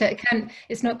entirely, Anita.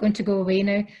 It's not going to go away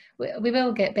now. We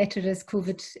will get better as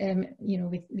COVID,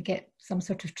 we get some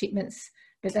sort of treatments,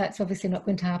 but that's obviously not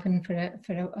going to happen for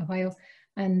a while.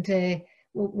 And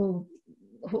we'll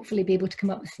hopefully be able to come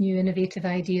up with new innovative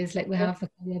ideas like we have with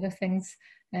all the other things.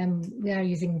 We are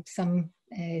using some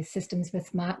systems with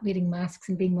wearing masks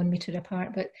and being 1 metre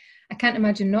apart, but I can't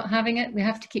imagine not having it. We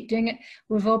have to keep doing it.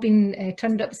 We've all been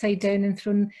turned upside down and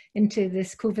thrown into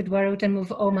this COVID world, and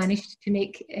we've all managed to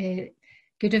make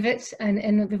good of it,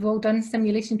 and we've all done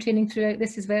simulation training throughout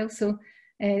this as well, so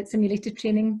simulated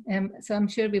training, so I'm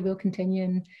sure we will continue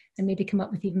and maybe come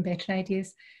up with even better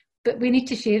ideas. But we need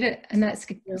to share it, and that's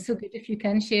so good if you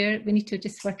can share it. We need to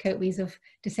just work out ways of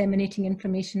disseminating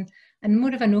information and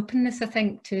more of an openness, I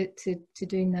think, to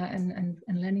doing that and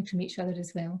learning from each other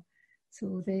as well.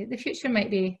 So the future might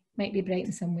be bright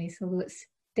in some ways, although it's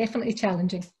definitely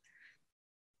challenging.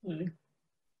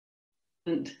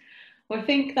 And well, I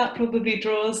think that probably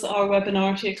draws our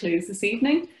webinar to a close this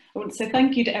evening. I want to say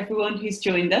thank you to everyone who's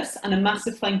joined us, and a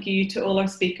massive thank you to all our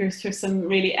speakers for some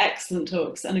really excellent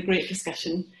talks and a great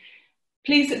discussion.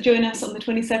 Please join us on the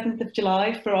 27th of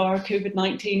July for our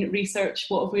COVID-19 Research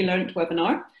What Have We Learnt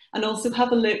webinar, and also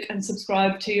have a look and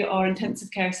subscribe to our Intensive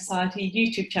Care Society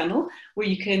YouTube channel, where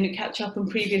you can catch up on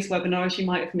previous webinars you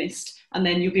might have missed, and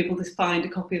then you'll be able to find a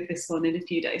copy of this one in a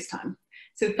few days' time.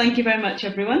 So thank you very much,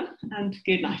 everyone, and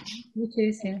good night. You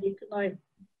too, Sarah. Good night.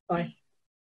 Bye.